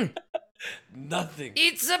nothing. Nothing.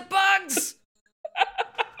 Eat the bugs.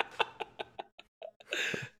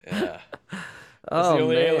 Yeah. That's Oh, the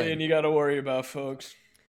only man. alien you got to worry about, folks.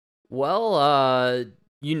 Well, I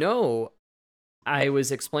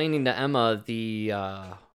was explaining to Emma the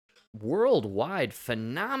worldwide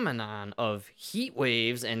phenomenon of heat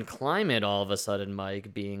waves and climate all of a sudden,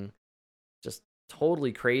 Mike, being just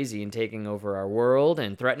totally crazy and taking over our world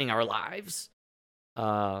and threatening our lives.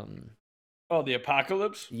 Oh, the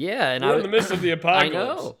apocalypse? Yeah, and We're in the midst of the apocalypse. I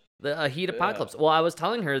know the heat Yeah. apocalypse. Well, I was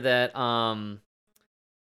telling her that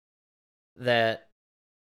that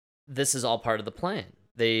this is all part of the plan.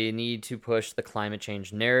 They need to push the climate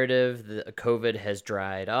change narrative. The COVID has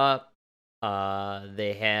dried up.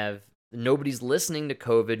 Nobody's listening to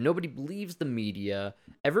COVID. Nobody believes the media.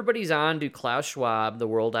 Everybody's on to Klaus Schwab, the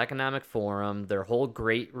World Economic Forum, their whole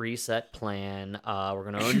Great Reset plan. We're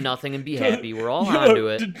gonna own nothing and be happy. We're all onto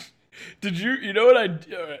it. Did you know what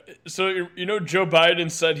so Joe Biden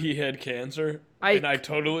said he had cancer? And I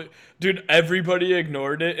totally, dude, everybody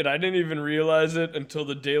ignored it, and I didn't even realize it until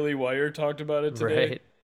the Daily Wire talked about it today. Right.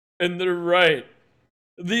 And they're right.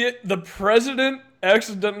 The president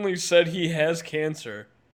accidentally said he has cancer,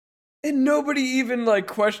 and nobody even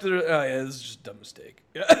questioned it. Oh yeah, this is just a dumb mistake.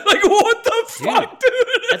 Like what the fuck,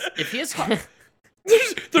 dude? If he has,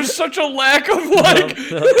 There's such a lack of like.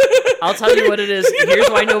 No. I'll tell you what it is. Here's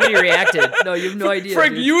why nobody reacted. No, you have no idea.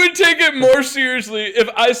 Frank, dude. you would take it more seriously if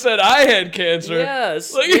I said I had cancer.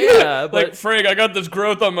 Yes. Like, Yeah. like But Frank, I got this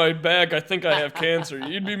growth on my back. I think I have cancer.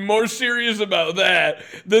 You'd be more serious about that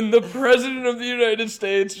than the president of the United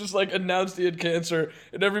States just like announced he had cancer,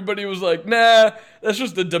 and everybody was like, "Nah, that's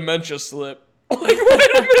just a dementia slip." Like, wait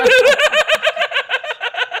a minute.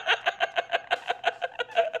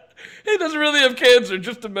 He doesn't really have cancer,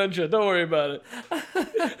 just dementia. Don't worry about it.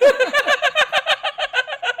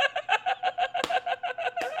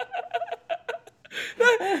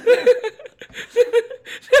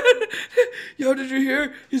 Yo, did you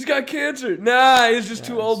hear? He's got cancer. Nah, he's just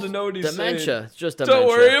too old to know what he's dementia. saying. It's just dementia. Don't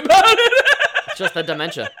worry about it. It's just the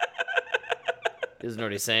dementia. He doesn't know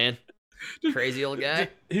what he's saying. Crazy old guy.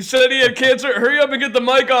 He said he had cancer. Hurry up and get the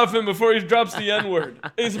mic off him before he drops the N-word.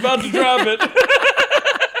 He's about to drop it.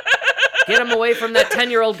 Get him away from that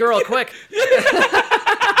 10-year-old girl, quick. He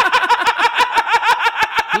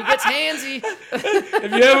gets handsy.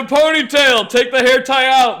 If you have a ponytail, take the hair tie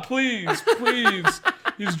out, please, please.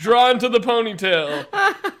 He's drawn to the ponytail.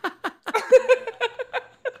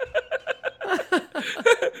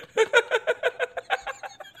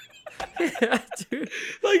 Yeah, dude.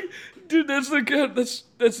 Like, dude, that's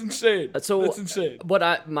insane. So that's insane.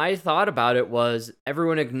 My thought about it was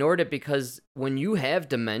everyone ignored it because when you have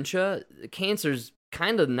dementia, cancer's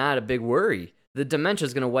kind of not a big worry. The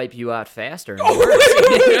dementia's gonna wipe you out faster. And worse.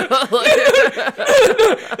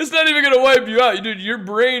 It's not even gonna wipe you out, dude. Your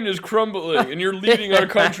brain is crumbling, and you're leading our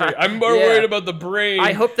country. I'm more worried about the brain.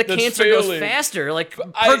 I hope the that's cancer failing. goes faster. Like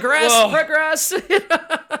Progress. progress.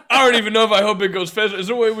 I don't even know if I hope it goes faster. Is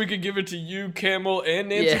there a way we could give it to you, Camel, and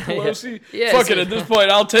Nancy Pelosi? Yeah, Fuck it. At this point,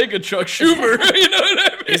 I'll take a Chuck Schumer. You know what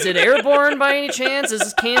I mean? Is it airborne by any chance? Is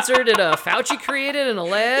this cancer? Did Fauci create it in a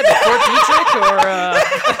lab at Fort Detrick?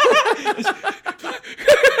 Or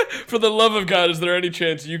For the love of God, is there any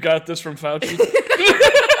chance you got this from Fauci?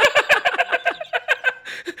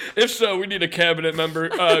 If so, we need a cabinet member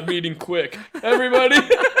meeting quick. Everybody.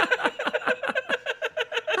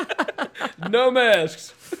 No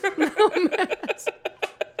masks. No masks.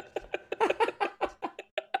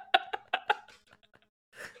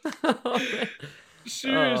 Oh, man.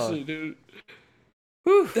 Seriously, dude.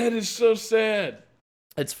 That is so sad.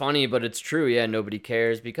 It's funny, but it's true. Yeah, nobody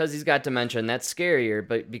cares because he's got dementia, and that's scarier.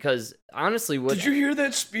 But because honestly, what did you hear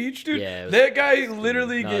that speech, dude? Yeah, that guy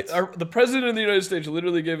literally nuts. the president of the United States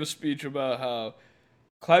literally gave a speech about how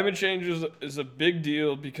climate change is a big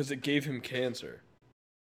deal because it gave him cancer.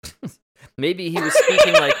 Maybe he was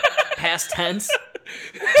speaking like past tense.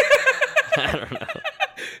 I don't know.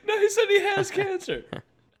 No, he said he has cancer.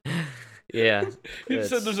 Yeah, He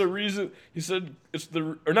said there's a reason. He said it's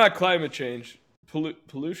or not climate change.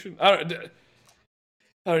 Pollution? I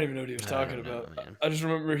don't even know what he was talking about. Man. I just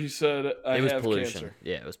remember he said, I it was have pollution. cancer.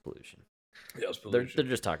 Yeah, it was pollution. Yeah, it was pollution. They're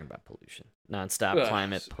just talking about pollution, nonstop Ugh.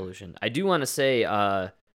 climate pollution. I do want to say,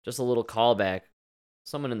 just a little callback.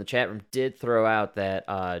 Someone in the chat room did throw out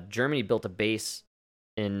that Germany built a base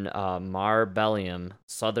in Marbellium,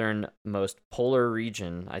 southernmost polar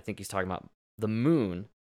region. I think he's talking about the moon.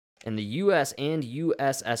 And the U.S. and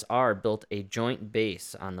USSR built a joint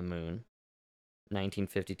base on the moon,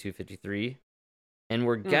 1952-53, and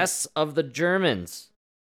were guests of the Germans.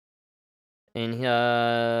 And he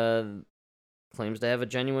claims to have a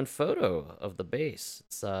genuine photo of the base.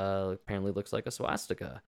 It's apparently looks like a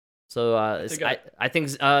swastika. So I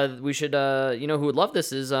think we should, you know, who would love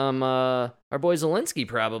this is our boy Zelensky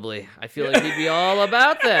probably. I feel like he'd be all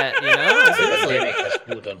about that, you know? The Seriously. pandemic has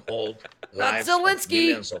put on hold lives of Zelensky!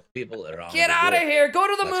 millions of people around Get the out of world. here! Go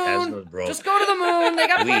to the But has moon! not broke. Just go to the moon! They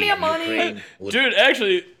got We, plenty of money! Ukraine, would Dude,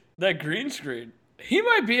 actually, that green screen, he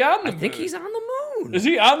might be on the moon. I think he's on the moon. Is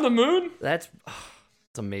he on the moon? That's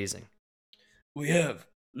it's amazing. We have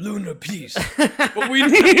lunar peace. But we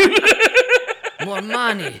need More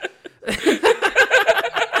money.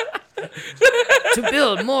 To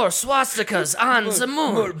build more swastikas on the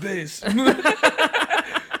moon. more base.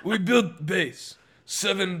 We built base.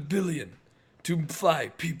 7 billion to fly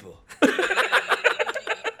people.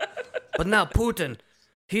 But now Putin,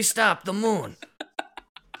 he stopped the moon.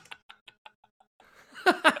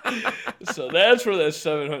 So that's where that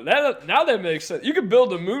 700. Now that makes sense. You could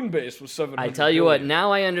build a moon base with 700. I tell you what, billion.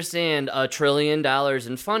 now I understand $1 trillion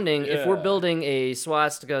in funding. If we're Yeah. building a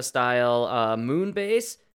swastika style moon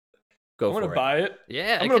base, go I for want it. to buy it.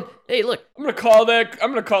 Yeah. I'm gonna- Hey, look, I'm gonna call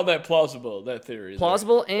that plausible. That theory. there.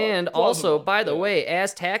 plausible, and also, Plausible, by the yeah. way,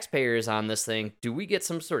 as taxpayers on this thing, do we get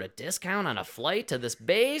some sort of discount on a flight to this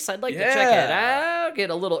base? I'd like to check it Yeah. out, get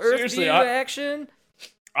a little Earth Seriously, view action.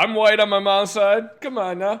 I'm white on my mom's side. Come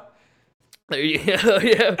on now.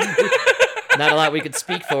 Yeah. Not a lot we could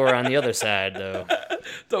speak for on the other side, though.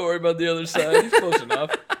 Don't worry about the other side. He's close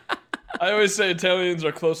enough. I always say Italians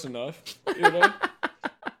are close enough. You know?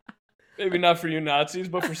 Maybe not for you Nazis,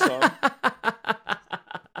 but for some.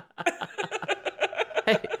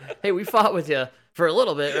 Hey, we fought with you for a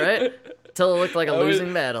little bit, right? Until it looked like a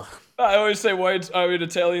losing battle. I always say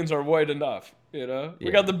Italians are white enough. You know?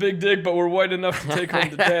 We got the big dick, but we're white enough to take home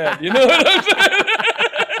to dad. You know what I'm saying?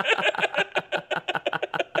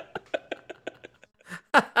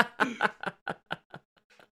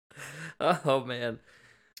 Oh, man.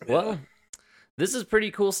 Well, this is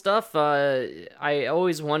pretty cool stuff. I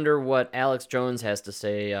always wonder what Alex Jones has to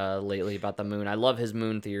say lately about the moon. I love his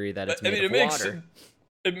moon theory that it's made of water.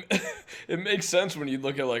 It makes sense when you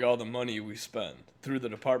look at like all the money we spend through the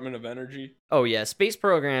Department of Energy. Oh yeah, space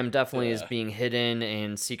program definitely is being hidden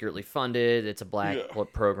and secretly funded. It's a black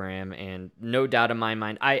program, and no doubt in my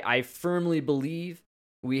mind, I firmly believe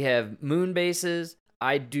we have moon bases.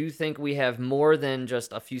 I do think we have more than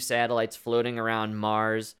just a few satellites floating around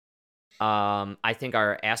Mars. I think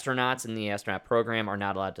our astronauts in the astronaut program are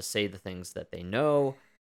not allowed to say the things that they know.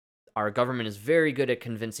 Our government is very good at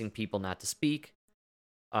convincing people not to speak.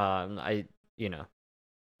 And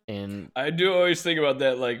I do always think about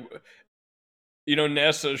that, like, you know,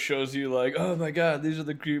 NASA shows you like, oh my God, these are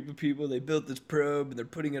the group of people, they built this probe and they're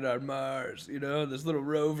putting it on Mars, you know, this little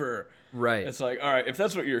rover. Right. It's like, all right, if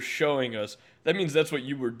that's what you're showing us, that means that's what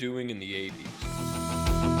you were doing in the 80s.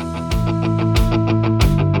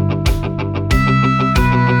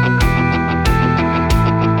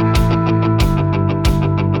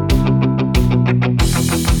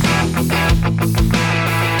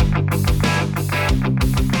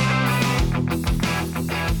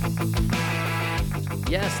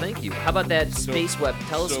 Yes, thank you. How about that SpaceWeb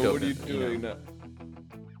telescope? So what are you doing now?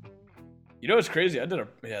 You know what's crazy? I did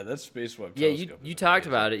that's SpaceWeb telescope. Yeah, you talked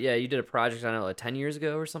about it. Yeah, you did a project on it like 10 years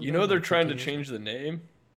ago or something. You know they're trying to change the name?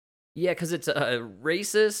 Yeah, because it's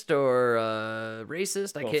racist or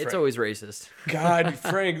racist. It's always racist. God,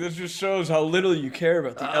 Frank, this just shows how little you care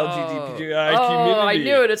about the LGBTQI community. Oh, I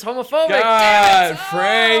knew it. It's homophobic. God,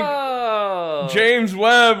 Frank. James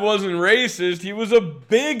Webb wasn't racist. He was a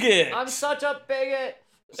bigot. I'm such a bigot.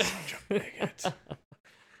 Such a bigot.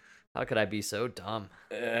 How could I be so dumb?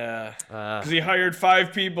 Yeah. Because he hired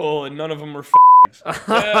 5 people and none of them were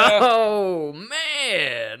Oh,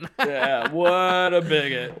 man. Yeah, what a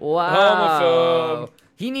bigot. Wow. Homophobe.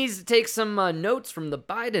 He needs to take some notes from the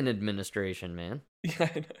Biden administration, man. Yeah,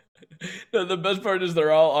 I know. No, the best part is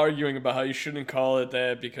they're all arguing about how you shouldn't call it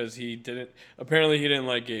that because he didn't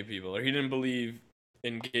like gay people, or he didn't believe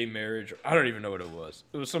in gay marriage. I don't even know what it was.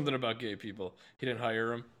 It was something about gay people. He didn't hire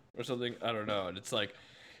them or something. I don't know. And it's like,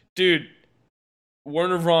 dude,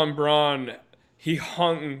 Werner von Braun, he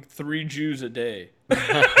hung 3 Jews a day.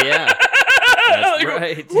 Yeah. That's like,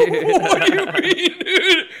 right, dude. What do you mean,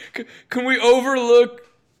 dude? Can we overlook,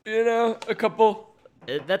 a couple...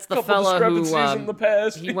 That's the fella who in the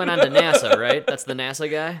past, he went on to NASA, right? That's the NASA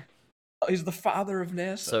guy. He's the father of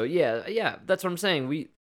NASA. So yeah, that's what I'm saying.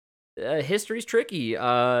 History's tricky.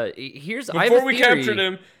 Before we captured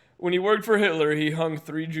him, when he worked for Hitler, he hung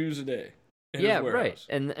 3 Jews a day. Yeah, right.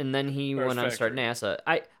 And then he went on to start NASA.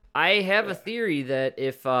 I have a theory that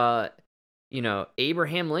if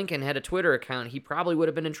Abraham Lincoln had a Twitter account, he probably would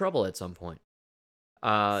have been in trouble at some point.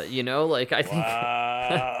 I think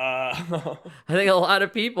I think a lot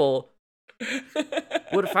of people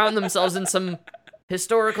would have found themselves in some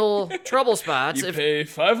historical trouble spots. You pay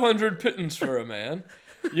 500 pittance for a man.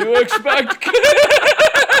 You expect... You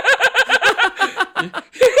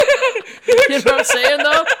know what I'm saying,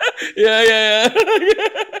 though? Yeah.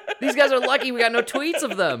 These guys are lucky we got no tweets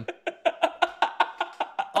of them.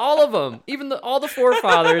 All of them. Even all the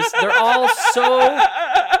forefathers, they're all so...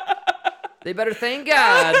 They better thank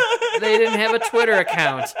God they didn't have a Twitter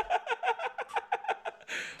account.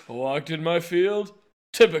 Walked in my field.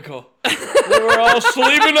 Typical. They were all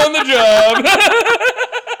sleeping on the job.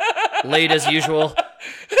 Late as usual.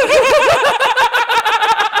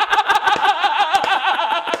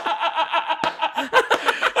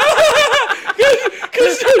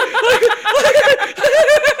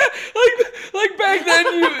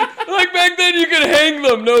 Back then you could hang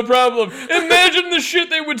them, no problem. Imagine the shit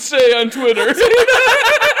they would say on Twitter.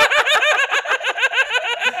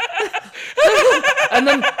 And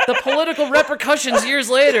then the political repercussions years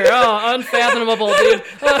later. Oh, unfathomable, dude.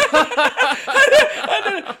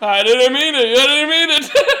 I didn't mean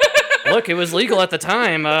it. Look, it was legal at the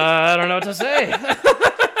time. I don't know what to say.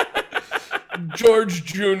 George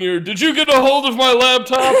Jr., did you get a hold of my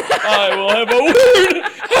laptop? I will have a word.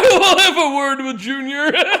 I will have a word with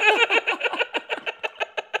Junior.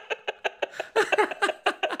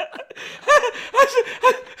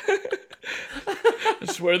 I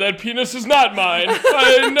swear that penis is not mine.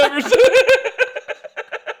 I never said it.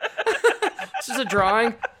 This is a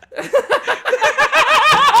drawing.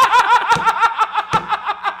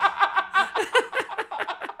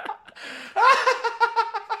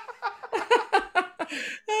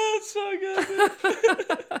 That's so good.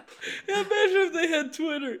 Yeah, imagine if they had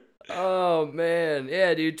Twitter. Oh man,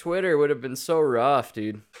 yeah, dude. Twitter would have been so rough,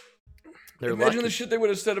 dude. They're Imagine lucky. the shit they would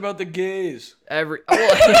have said about the gays.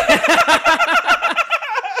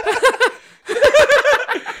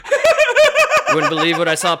 Wouldn't believe what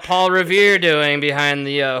I saw Paul Revere doing behind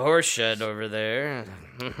the horse shed over there.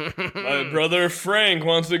 My brother Frank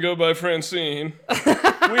wants to go by Francine.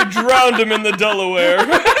 We drowned him in the Delaware.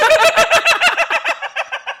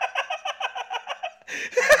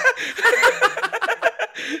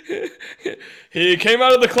 He came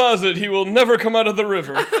out of the closet. He will never come out of the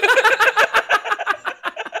river.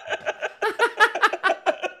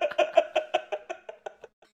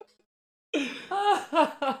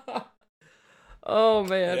 Oh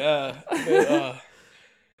man. Yeah.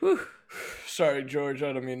 Sorry, George.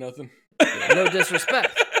 I don't mean nothing. No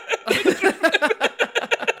disrespect.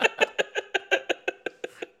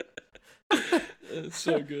 It's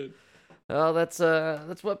so good. Well, that's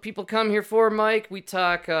what people come here for, Mike. We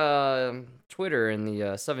talk Twitter in the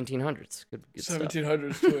 1700s. Good stuff.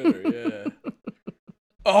 1700s Twitter, yeah.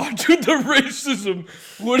 Oh, dude, the racism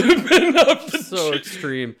would have been up the So chin.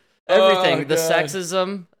 extreme. Everything, Oh, the God.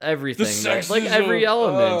 sexism, everything, The like every sexism,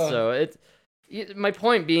 element. So my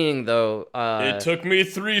point being, though, It took me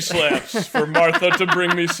 3 slaps for Martha to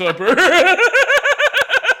bring me supper.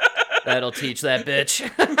 that'll teach that bitch.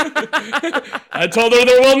 I told her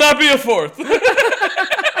there will not be a 4th.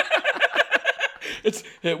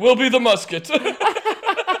 It will be the musket.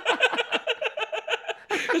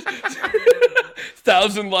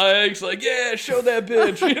 1,000 likes, like, yeah, show that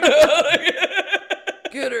bitch, you know?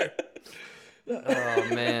 Get her. Oh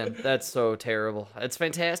man, that's so terrible. It's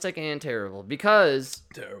fantastic and terrible because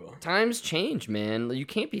Terrible. times change, man. You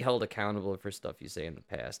can't be held accountable for stuff you say in the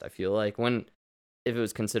past. I feel like if it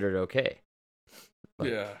was considered okay.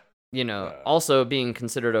 Like, Yeah. You know, Yeah. also being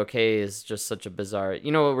considered okay is just such a bizarre.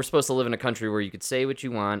 You know, we're supposed to live in a country where you could say what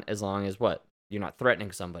you want as long as what? You're not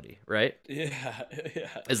threatening somebody, right? Yeah.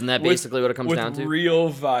 Isn't that basically what it comes down to? With real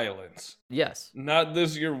violence. Yes. Not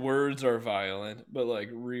this, your words are violent, but like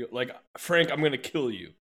real, like, Frank, I'm going to kill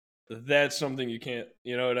you. That's something you can't,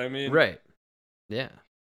 you know what I mean? Right. Yeah.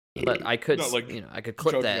 But I could, Not like I could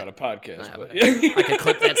clip joking that. on a podcast, but I could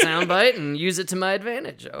clip that soundbite and use it to my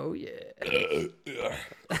advantage. Oh yeah.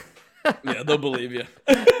 Yeah, they'll believe you.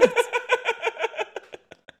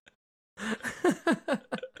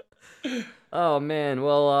 Oh man.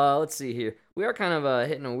 Well, let's see here. We are kind of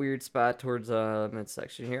hitting a weird spot towards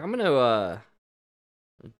midsection here. I'm gonna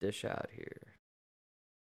dish out here.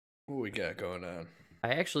 What we got going on?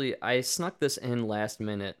 I snuck this in last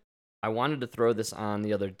minute. I wanted to throw this on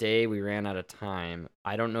the other day. We ran out of time.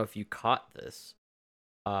 I don't know if you caught this.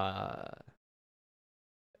 And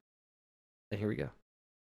here we go.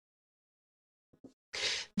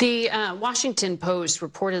 The Washington Post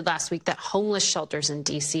reported last week that homeless shelters in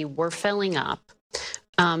D.C. were filling up,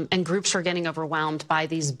 and groups are getting overwhelmed by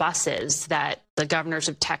these buses that the governors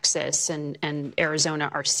of Texas and Arizona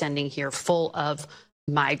are sending here full of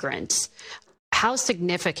migrants. How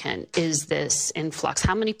significant is this influx?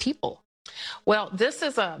 How many people? Well, this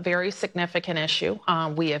is a very significant issue.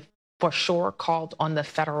 We have for sure called on the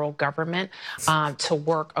federal government to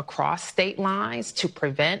work across state lines to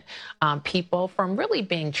prevent people from really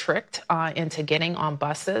being tricked into getting on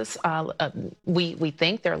buses. We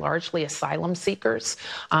think they're largely asylum seekers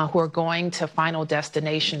who are going to final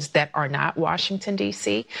destinations that are not Washington,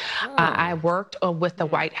 D.C. I worked with the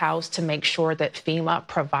White House to make sure that FEMA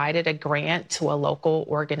provided a grant to a local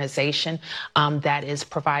organization that is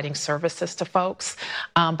providing services to folks.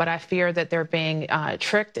 But I fear that they're being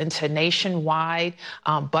tricked into nationwide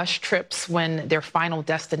bus trips when their final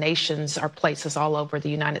destinations are places all over the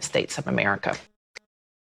United States of America.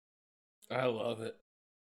 I love it.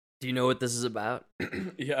 Do you know what this is about?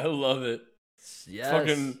 Yeah, I love it. Yes.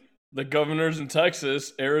 Fucking the governors in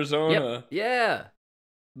Texas, Arizona. Yep. Yeah.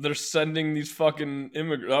 They're sending these fucking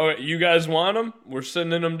immigrants. Oh, you guys want them? We're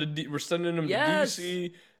sending them to Yes. to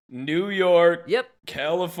DC, New York, Yep.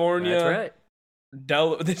 California. That's right.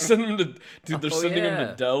 They send them to dude. They're Oh, sending them yeah.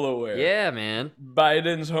 to Delaware. Yeah, man.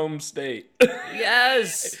 Biden's home state.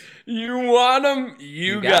 Yes. You want him?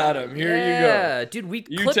 You got him. Here you go. Yeah, dude, we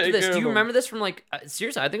You clipped take this. care Do of you 'em. remember this from like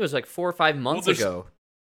seriously? I think it was like 4 or 5 months there's- ago.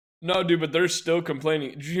 No, dude, but they're still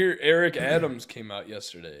complaining. Did you hear Eric Adams came out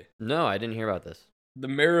yesterday? No, I didn't hear about this. The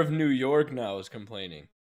mayor of New York now is complaining.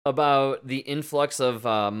 About the influx of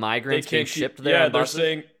migrants being shipped there. Yeah, on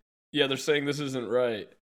buses? they're saying this isn't right.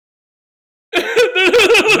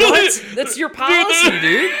 What? That's your policy,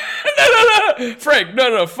 dude. No. Frank,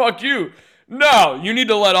 no, fuck you. No, you need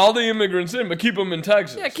to let all the immigrants in, but keep them in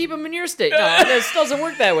Texas. Yeah, keep them in your state. No, this doesn't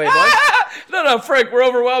work that way, bud. No, Frank, we're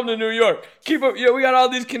overwhelmed in New York. Keep them. Yeah, we got all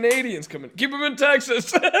these Canadians coming. Keep them in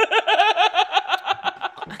Texas.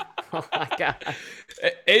 Oh my god.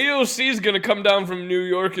 AOC is gonna come down from New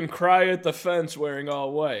York and cry at the fence wearing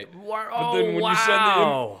all white. Oh, then when you send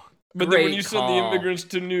wow. But then when Great you send the call. immigrants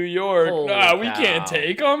to New York, Holy we cow. can't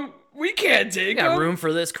take them. We can't take You got them. room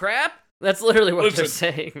for this crap? That's literally what they're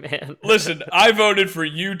Listen. saying, man. Listen, I voted for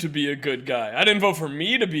you to be a good guy. I didn't vote for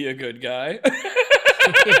me to be a good guy.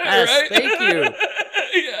 Yes, Right? thank you.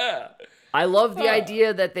 Yeah. I love the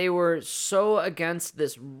idea that they were so against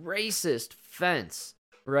this racist fence,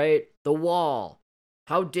 right? The wall.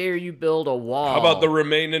 How dare you build a wall? How about the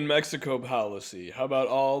Remain in Mexico policy? How about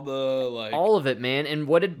all the all of it, man? And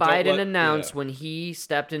what did Biden let- announce yeah. when he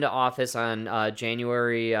stepped into office on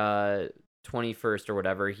January 21st or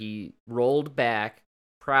whatever? He rolled back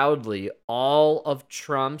proudly all of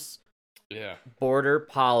Trump's Yeah. border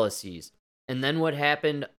policies. And then what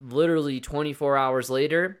happened literally 24 hours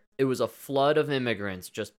later? It was a flood of immigrants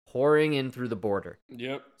just pouring in through the border.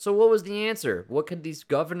 Yep. So what was the answer? What could these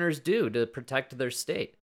governors do to protect their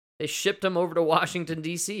state? They shipped them over to Washington,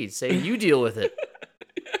 D.C., saying, you deal with it.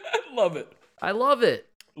 Love it. I love it.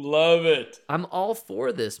 Love it. I'm all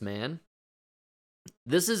for this, man.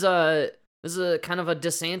 This is a kind of a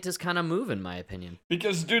DeSantis kind of move, in my opinion.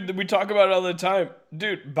 Because, dude, we talk about it all the time.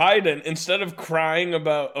 Dude, Biden, instead of crying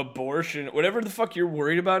about abortion, whatever the fuck you're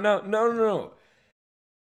worried about now, no.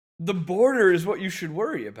 The border is what you should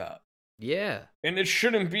worry about. Yeah. And it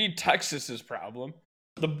shouldn't be Texas's problem.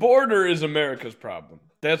 The border is America's problem.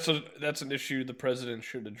 That's an issue the president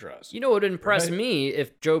should address. You know what would impress Right. me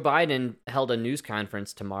if Joe Biden held a news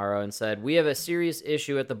conference tomorrow and said, we have a serious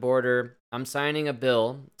issue at the border. I'm signing a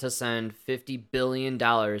bill to send $50 billion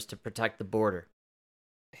to protect the border.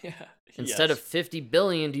 Yeah. Instead Yes. of $50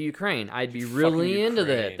 billion to Ukraine. I'd be really Fucking into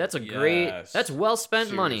that. Ukraine. That's a Yes. that's well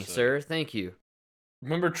spent money, Seriously. sir. Thank you.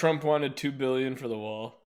 Remember Trump wanted $2 billion for the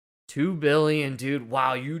wall? $2 billion, dude.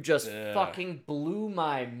 Wow, you just Yeah. fucking blew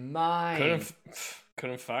my mind.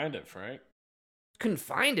 Couldn't find it, Frank. Couldn't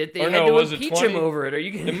find it. They Or had no, to was it impeach 20? him over it. Are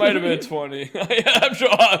you kidding It might have me? been 20.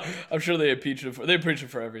 Yeah, I'm sure they impeached him. They impeached him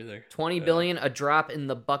for everything. 20 billion, a drop in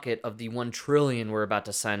the bucket of the 1 trillion we're about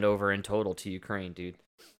to send over in total to Ukraine, dude.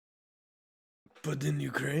 But in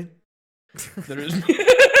Ukraine, there is.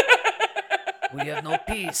 We have no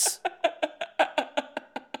peace.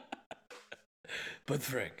 But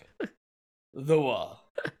Frank, the wall.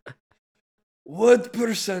 What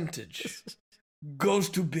percentage goes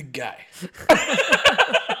to big guy?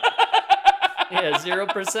 Yeah,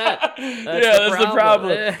 0%. That's the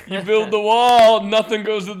problem. You build the wall, nothing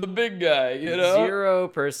goes to the big guy, you know?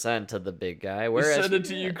 0% to the big guy. You Whereas send it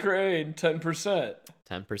to Ukraine, 10%.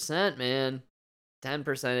 10%, man.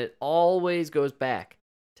 10%. It always goes back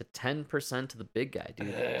to 10% to the big guy,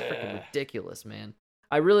 dude. That's freaking ridiculous, man.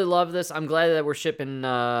 I really love this. I'm glad that we're shipping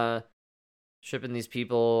these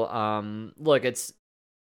people. Look, it's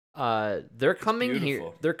they're coming here.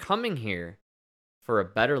 beautiful. They're coming here for a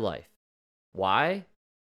better life. Why?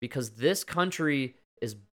 Because this country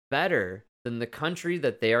is better than the country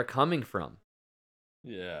that they are coming from.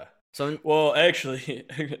 Yeah. So Well, actually,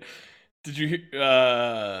 did you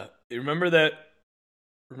remember that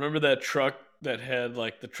truck that had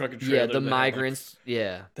like the truck and trailer? yeah, the that had, like, migrants,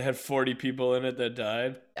 yeah, that had 40 people in it that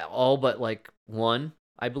died. all but like one,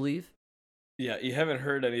 I believe. Yeah, you haven't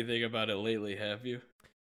heard anything about it lately, have you?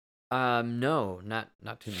 No, not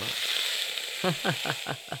too much.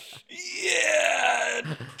 Yeah.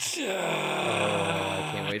 I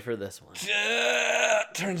can't wait for this one.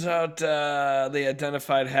 Turns out they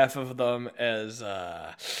identified half of them as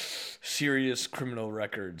serious criminal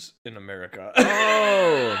records in America.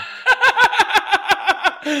 Oh,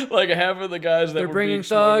 Like half of the guys that they're were bringing being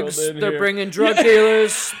smuggled thugs. in They're here, bringing drug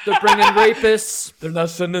dealers. They're bringing rapists. they're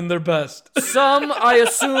not sending their best. Some, I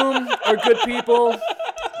assume, are good people.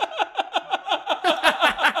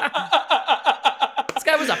 This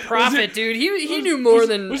guy was a prophet, dude. He knew more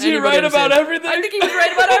than Was he anybody right was about saying. everything? I think he was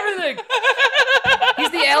right about everything.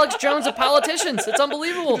 He's the Alex Jones of politicians. It's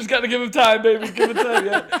unbelievable. Just gotta give him time, baby. Give him time.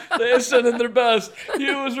 Yeah, they ain't sending their best.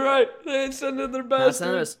 He was right. They ain't sending their Not best.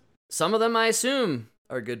 sending dude. us. Some of them, I assume,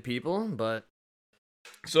 are good people, but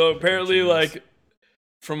So apparently, Jeez. like,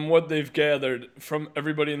 from what they've gathered from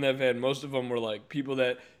everybody in that van, most of them were like people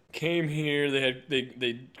that came here.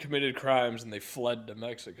 They committed crimes and they fled to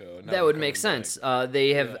Mexico. And now that they're would make coming sense. back.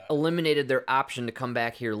 They have Yeah. eliminated their option to come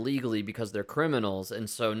back here legally because they're criminals, and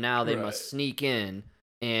so now they Right. must sneak in,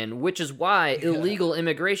 and which is why illegal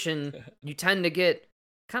immigration, you tend to get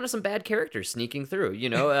kind of some bad characters sneaking through. You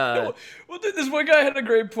know, Well, this one guy had a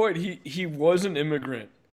great point. He was an immigrant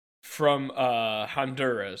from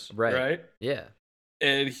Honduras, Right. right? yeah,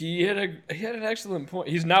 And he had an excellent point.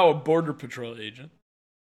 He's now a border patrol agent.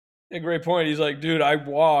 He had a great point. He's like, dude, I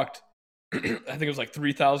walked, I think it was like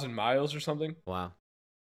 3,000 miles or something. wow,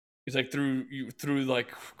 He's like through like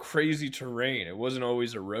crazy terrain. It wasn't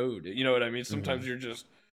always a road. You know what I mean? Mm-hmm. Sometimes you're just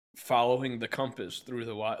following the compass through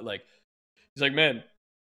the like. He's like, man,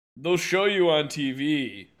 they'll show you on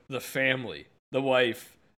TV the family, the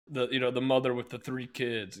wife, the mother with the 3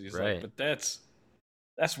 kids. He's Right. like, but that's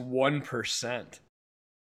 1%,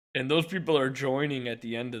 and those people are joining at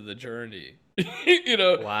the end of the journey.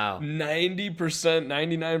 wow, 90%,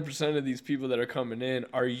 99% of these people that are coming in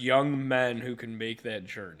are young men who can make that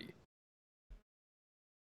journey.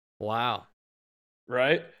 wow.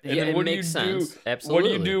 Right? And Yeah, then it what makes do you sense. do? Absolutely. What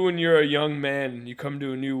do you do when you're a young man and you come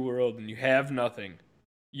to a new world and you have nothing?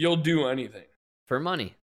 You'll do anything For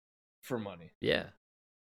money, for money. yeah.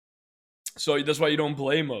 So that's why you don't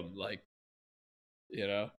blame him. Like,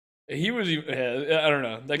 he was. I don't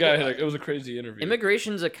know. That guy it was a crazy interview.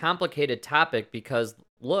 Immigration's a complicated topic because,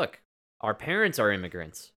 look, our parents are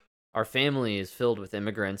immigrants. Our family is filled with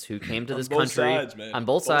immigrants who came to On this both country sides, man. on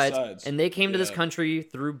both sides, sides. and they came to this Yeah. country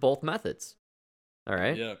through both methods. All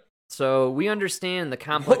right. Yeah. So we understand the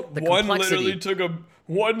One complexity. literally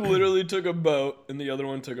took a boat, and the other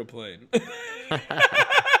one took a plane.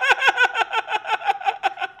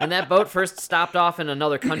 And that boat first stopped off in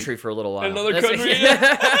another country for a little while. Another That's- country? It's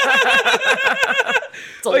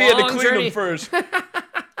a Oh, you had to long clean journey. them first.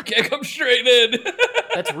 Can't come straight in.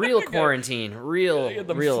 That's real quarantine. Real, Gotta get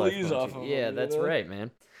the real life fleas off quarantine. of Yeah, them, that's you know? right, man.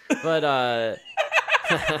 But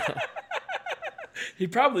He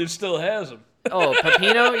probably still has them. oh,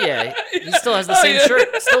 Pepino, yeah, he still has the Oh, same yeah.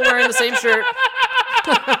 shirt. Still wearing the same shirt.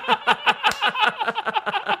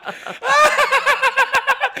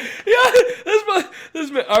 Yeah,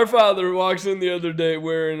 our father walks in the other day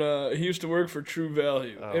wearing he used to work for True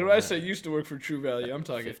Value. Oh, and when I man. say used to work for True Value, I'm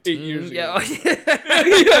talking 8 15 years ago. Yeah.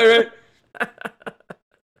 Yeah, right.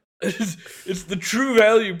 It's the True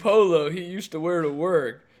Value polo he used to wear to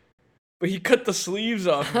work. But he cut the sleeves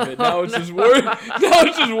off of it. Now it's his work. Now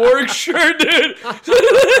it's his work shirt, dude. Oh,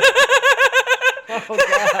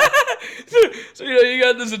 God. So you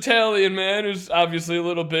got this Italian man who's obviously a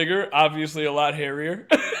little bigger, obviously a lot hairier,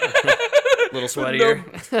 Little sweatier.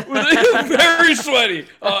 very sweaty,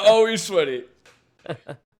 always sweaty,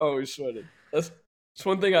 always sweaty. That's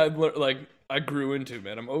one thing I've learned. Like I grew into,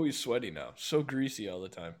 man. I'm always sweaty now. So greasy all the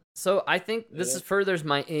time. So I think this Yeah. is furthers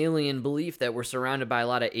my alien belief that we're surrounded by a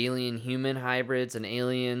lot of alien human hybrids and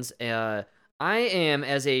aliens. I am,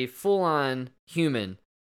 as a full-on human,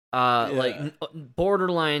 like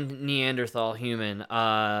borderline Neanderthal human.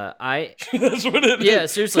 I That's what it is. yeah,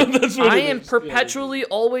 seriously, That's what I it am is. perpetually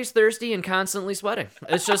always thirsty and constantly sweating.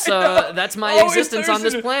 It's just that's my Always existence on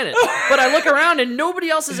this thirsty. planet. But I look around and nobody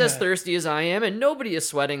else is as thirsty as I am, and nobody is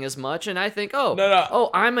sweating as much. And I think, No.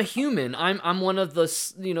 I'm a human. I'm one of the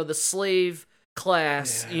the slave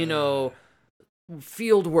class,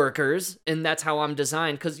 field workers, and that's how I'm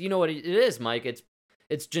designed. Because you know what it is, Mike.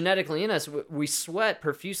 It's genetically in us. We sweat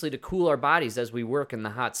profusely to cool our bodies as we work in the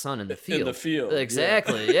hot sun in the field. In the field.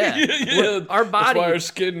 Exactly, yeah. Yeah. Our That's body. why our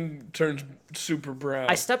skin turns super brown.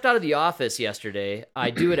 I stepped out of the office yesterday. I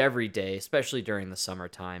do it every day, especially during the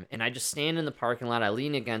summertime. And I just stand in the parking lot. I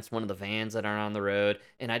lean against one of the vans that are on the road,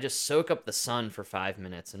 and I just soak up the sun for 5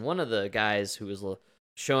 minutes. And one of the guys who was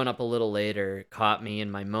showing up a little later caught me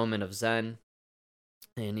in my moment of zen.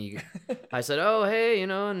 And I said, "Oh, hey,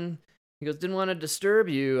 and he goes, didn't want to disturb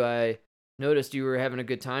you. I noticed you were having a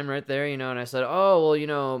good time right there, And I said, oh,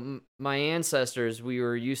 well, my ancestors, we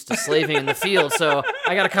were used to slaving in the field, so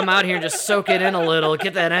I got to come out here and just soak it in a little,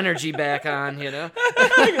 get that energy back on,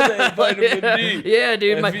 That vitamin D. Yeah,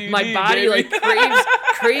 dude, my FED, body baby.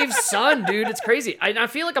 craves sun, dude. It's crazy. I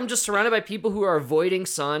feel like I'm just surrounded by people who are avoiding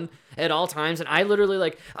sun at all times, and I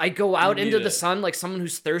literally I go out You into need the it. sun like someone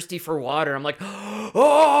who's thirsty for water. I'm like,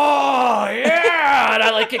 oh yeah, and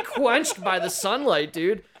I get quenched by the sunlight,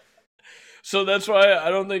 dude. So that's why I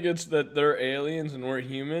don't think it's that they're aliens and we're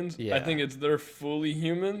humans. I Yeah. think it's they're fully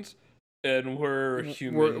humans and we're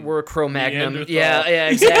human. We're Cro-Magnon. Neanderthal. Yeah,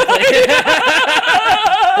 exactly.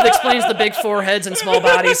 It explains the big foreheads and small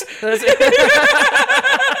bodies.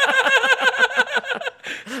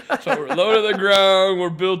 So we're low to the ground. We're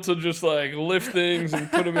built to just like lift things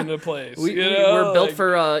and put them into place. We're built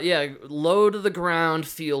for low to the ground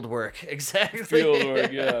field work. Exactly. Field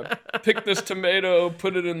work. Yeah. Pick this tomato,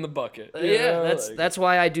 put it in the bucket. That's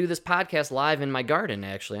why I do this podcast live in my garden.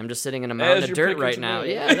 Actually, I'm just sitting in a mountain of dirt right now.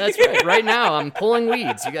 tomatoes. Yeah, that's right. Right now, I'm pulling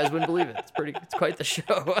weeds. You guys wouldn't believe it. It's quite the show.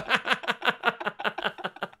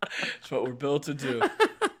 That's what we're built to do.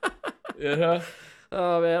 Yeah.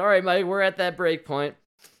 Oh man! All right, Mike. We're at that break point.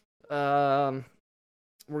 We're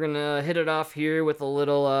gonna hit it off here with a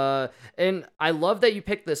little. And I love that you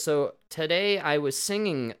picked this. So today I was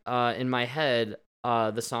singing in my head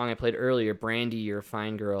the song I played earlier, "Brandy, You're a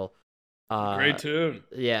Fine Girl." Great tune.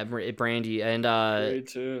 Yeah, Brandy, and Great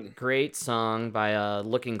tune. great song by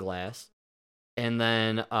Looking Glass. And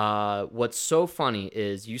then what's so funny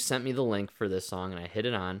is you sent me the link for this song, and I hit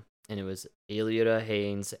it on, and it was Eliota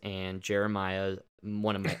Haynes and Jeremiah,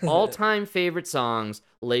 one of my all-time favorite songs,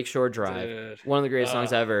 Lakeshore Drive, Dude. one of the greatest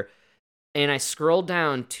songs ever. And I scrolled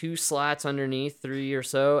down 2 slots underneath, 3 or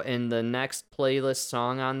so, and the next playlist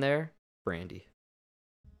song on there, Brandy.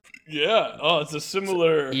 Yeah. Oh, it's a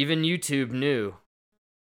similar. Even YouTube knew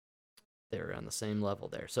they were on the same level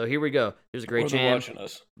there. So here we go. Here's a great jam Watching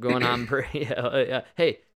us. going on.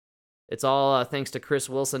 Hey, it's all thanks to Chris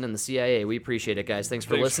Wilson and the CIA. We appreciate it, guys. Thanks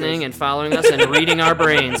for Thanks, listening Chris. and following us and reading our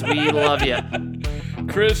brains. We love you.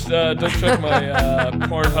 Chris, don't check my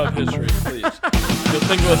Pornhub history, please. You'll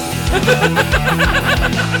think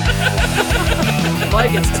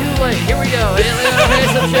Mike, it's too late. Here we go.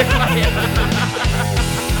 Check my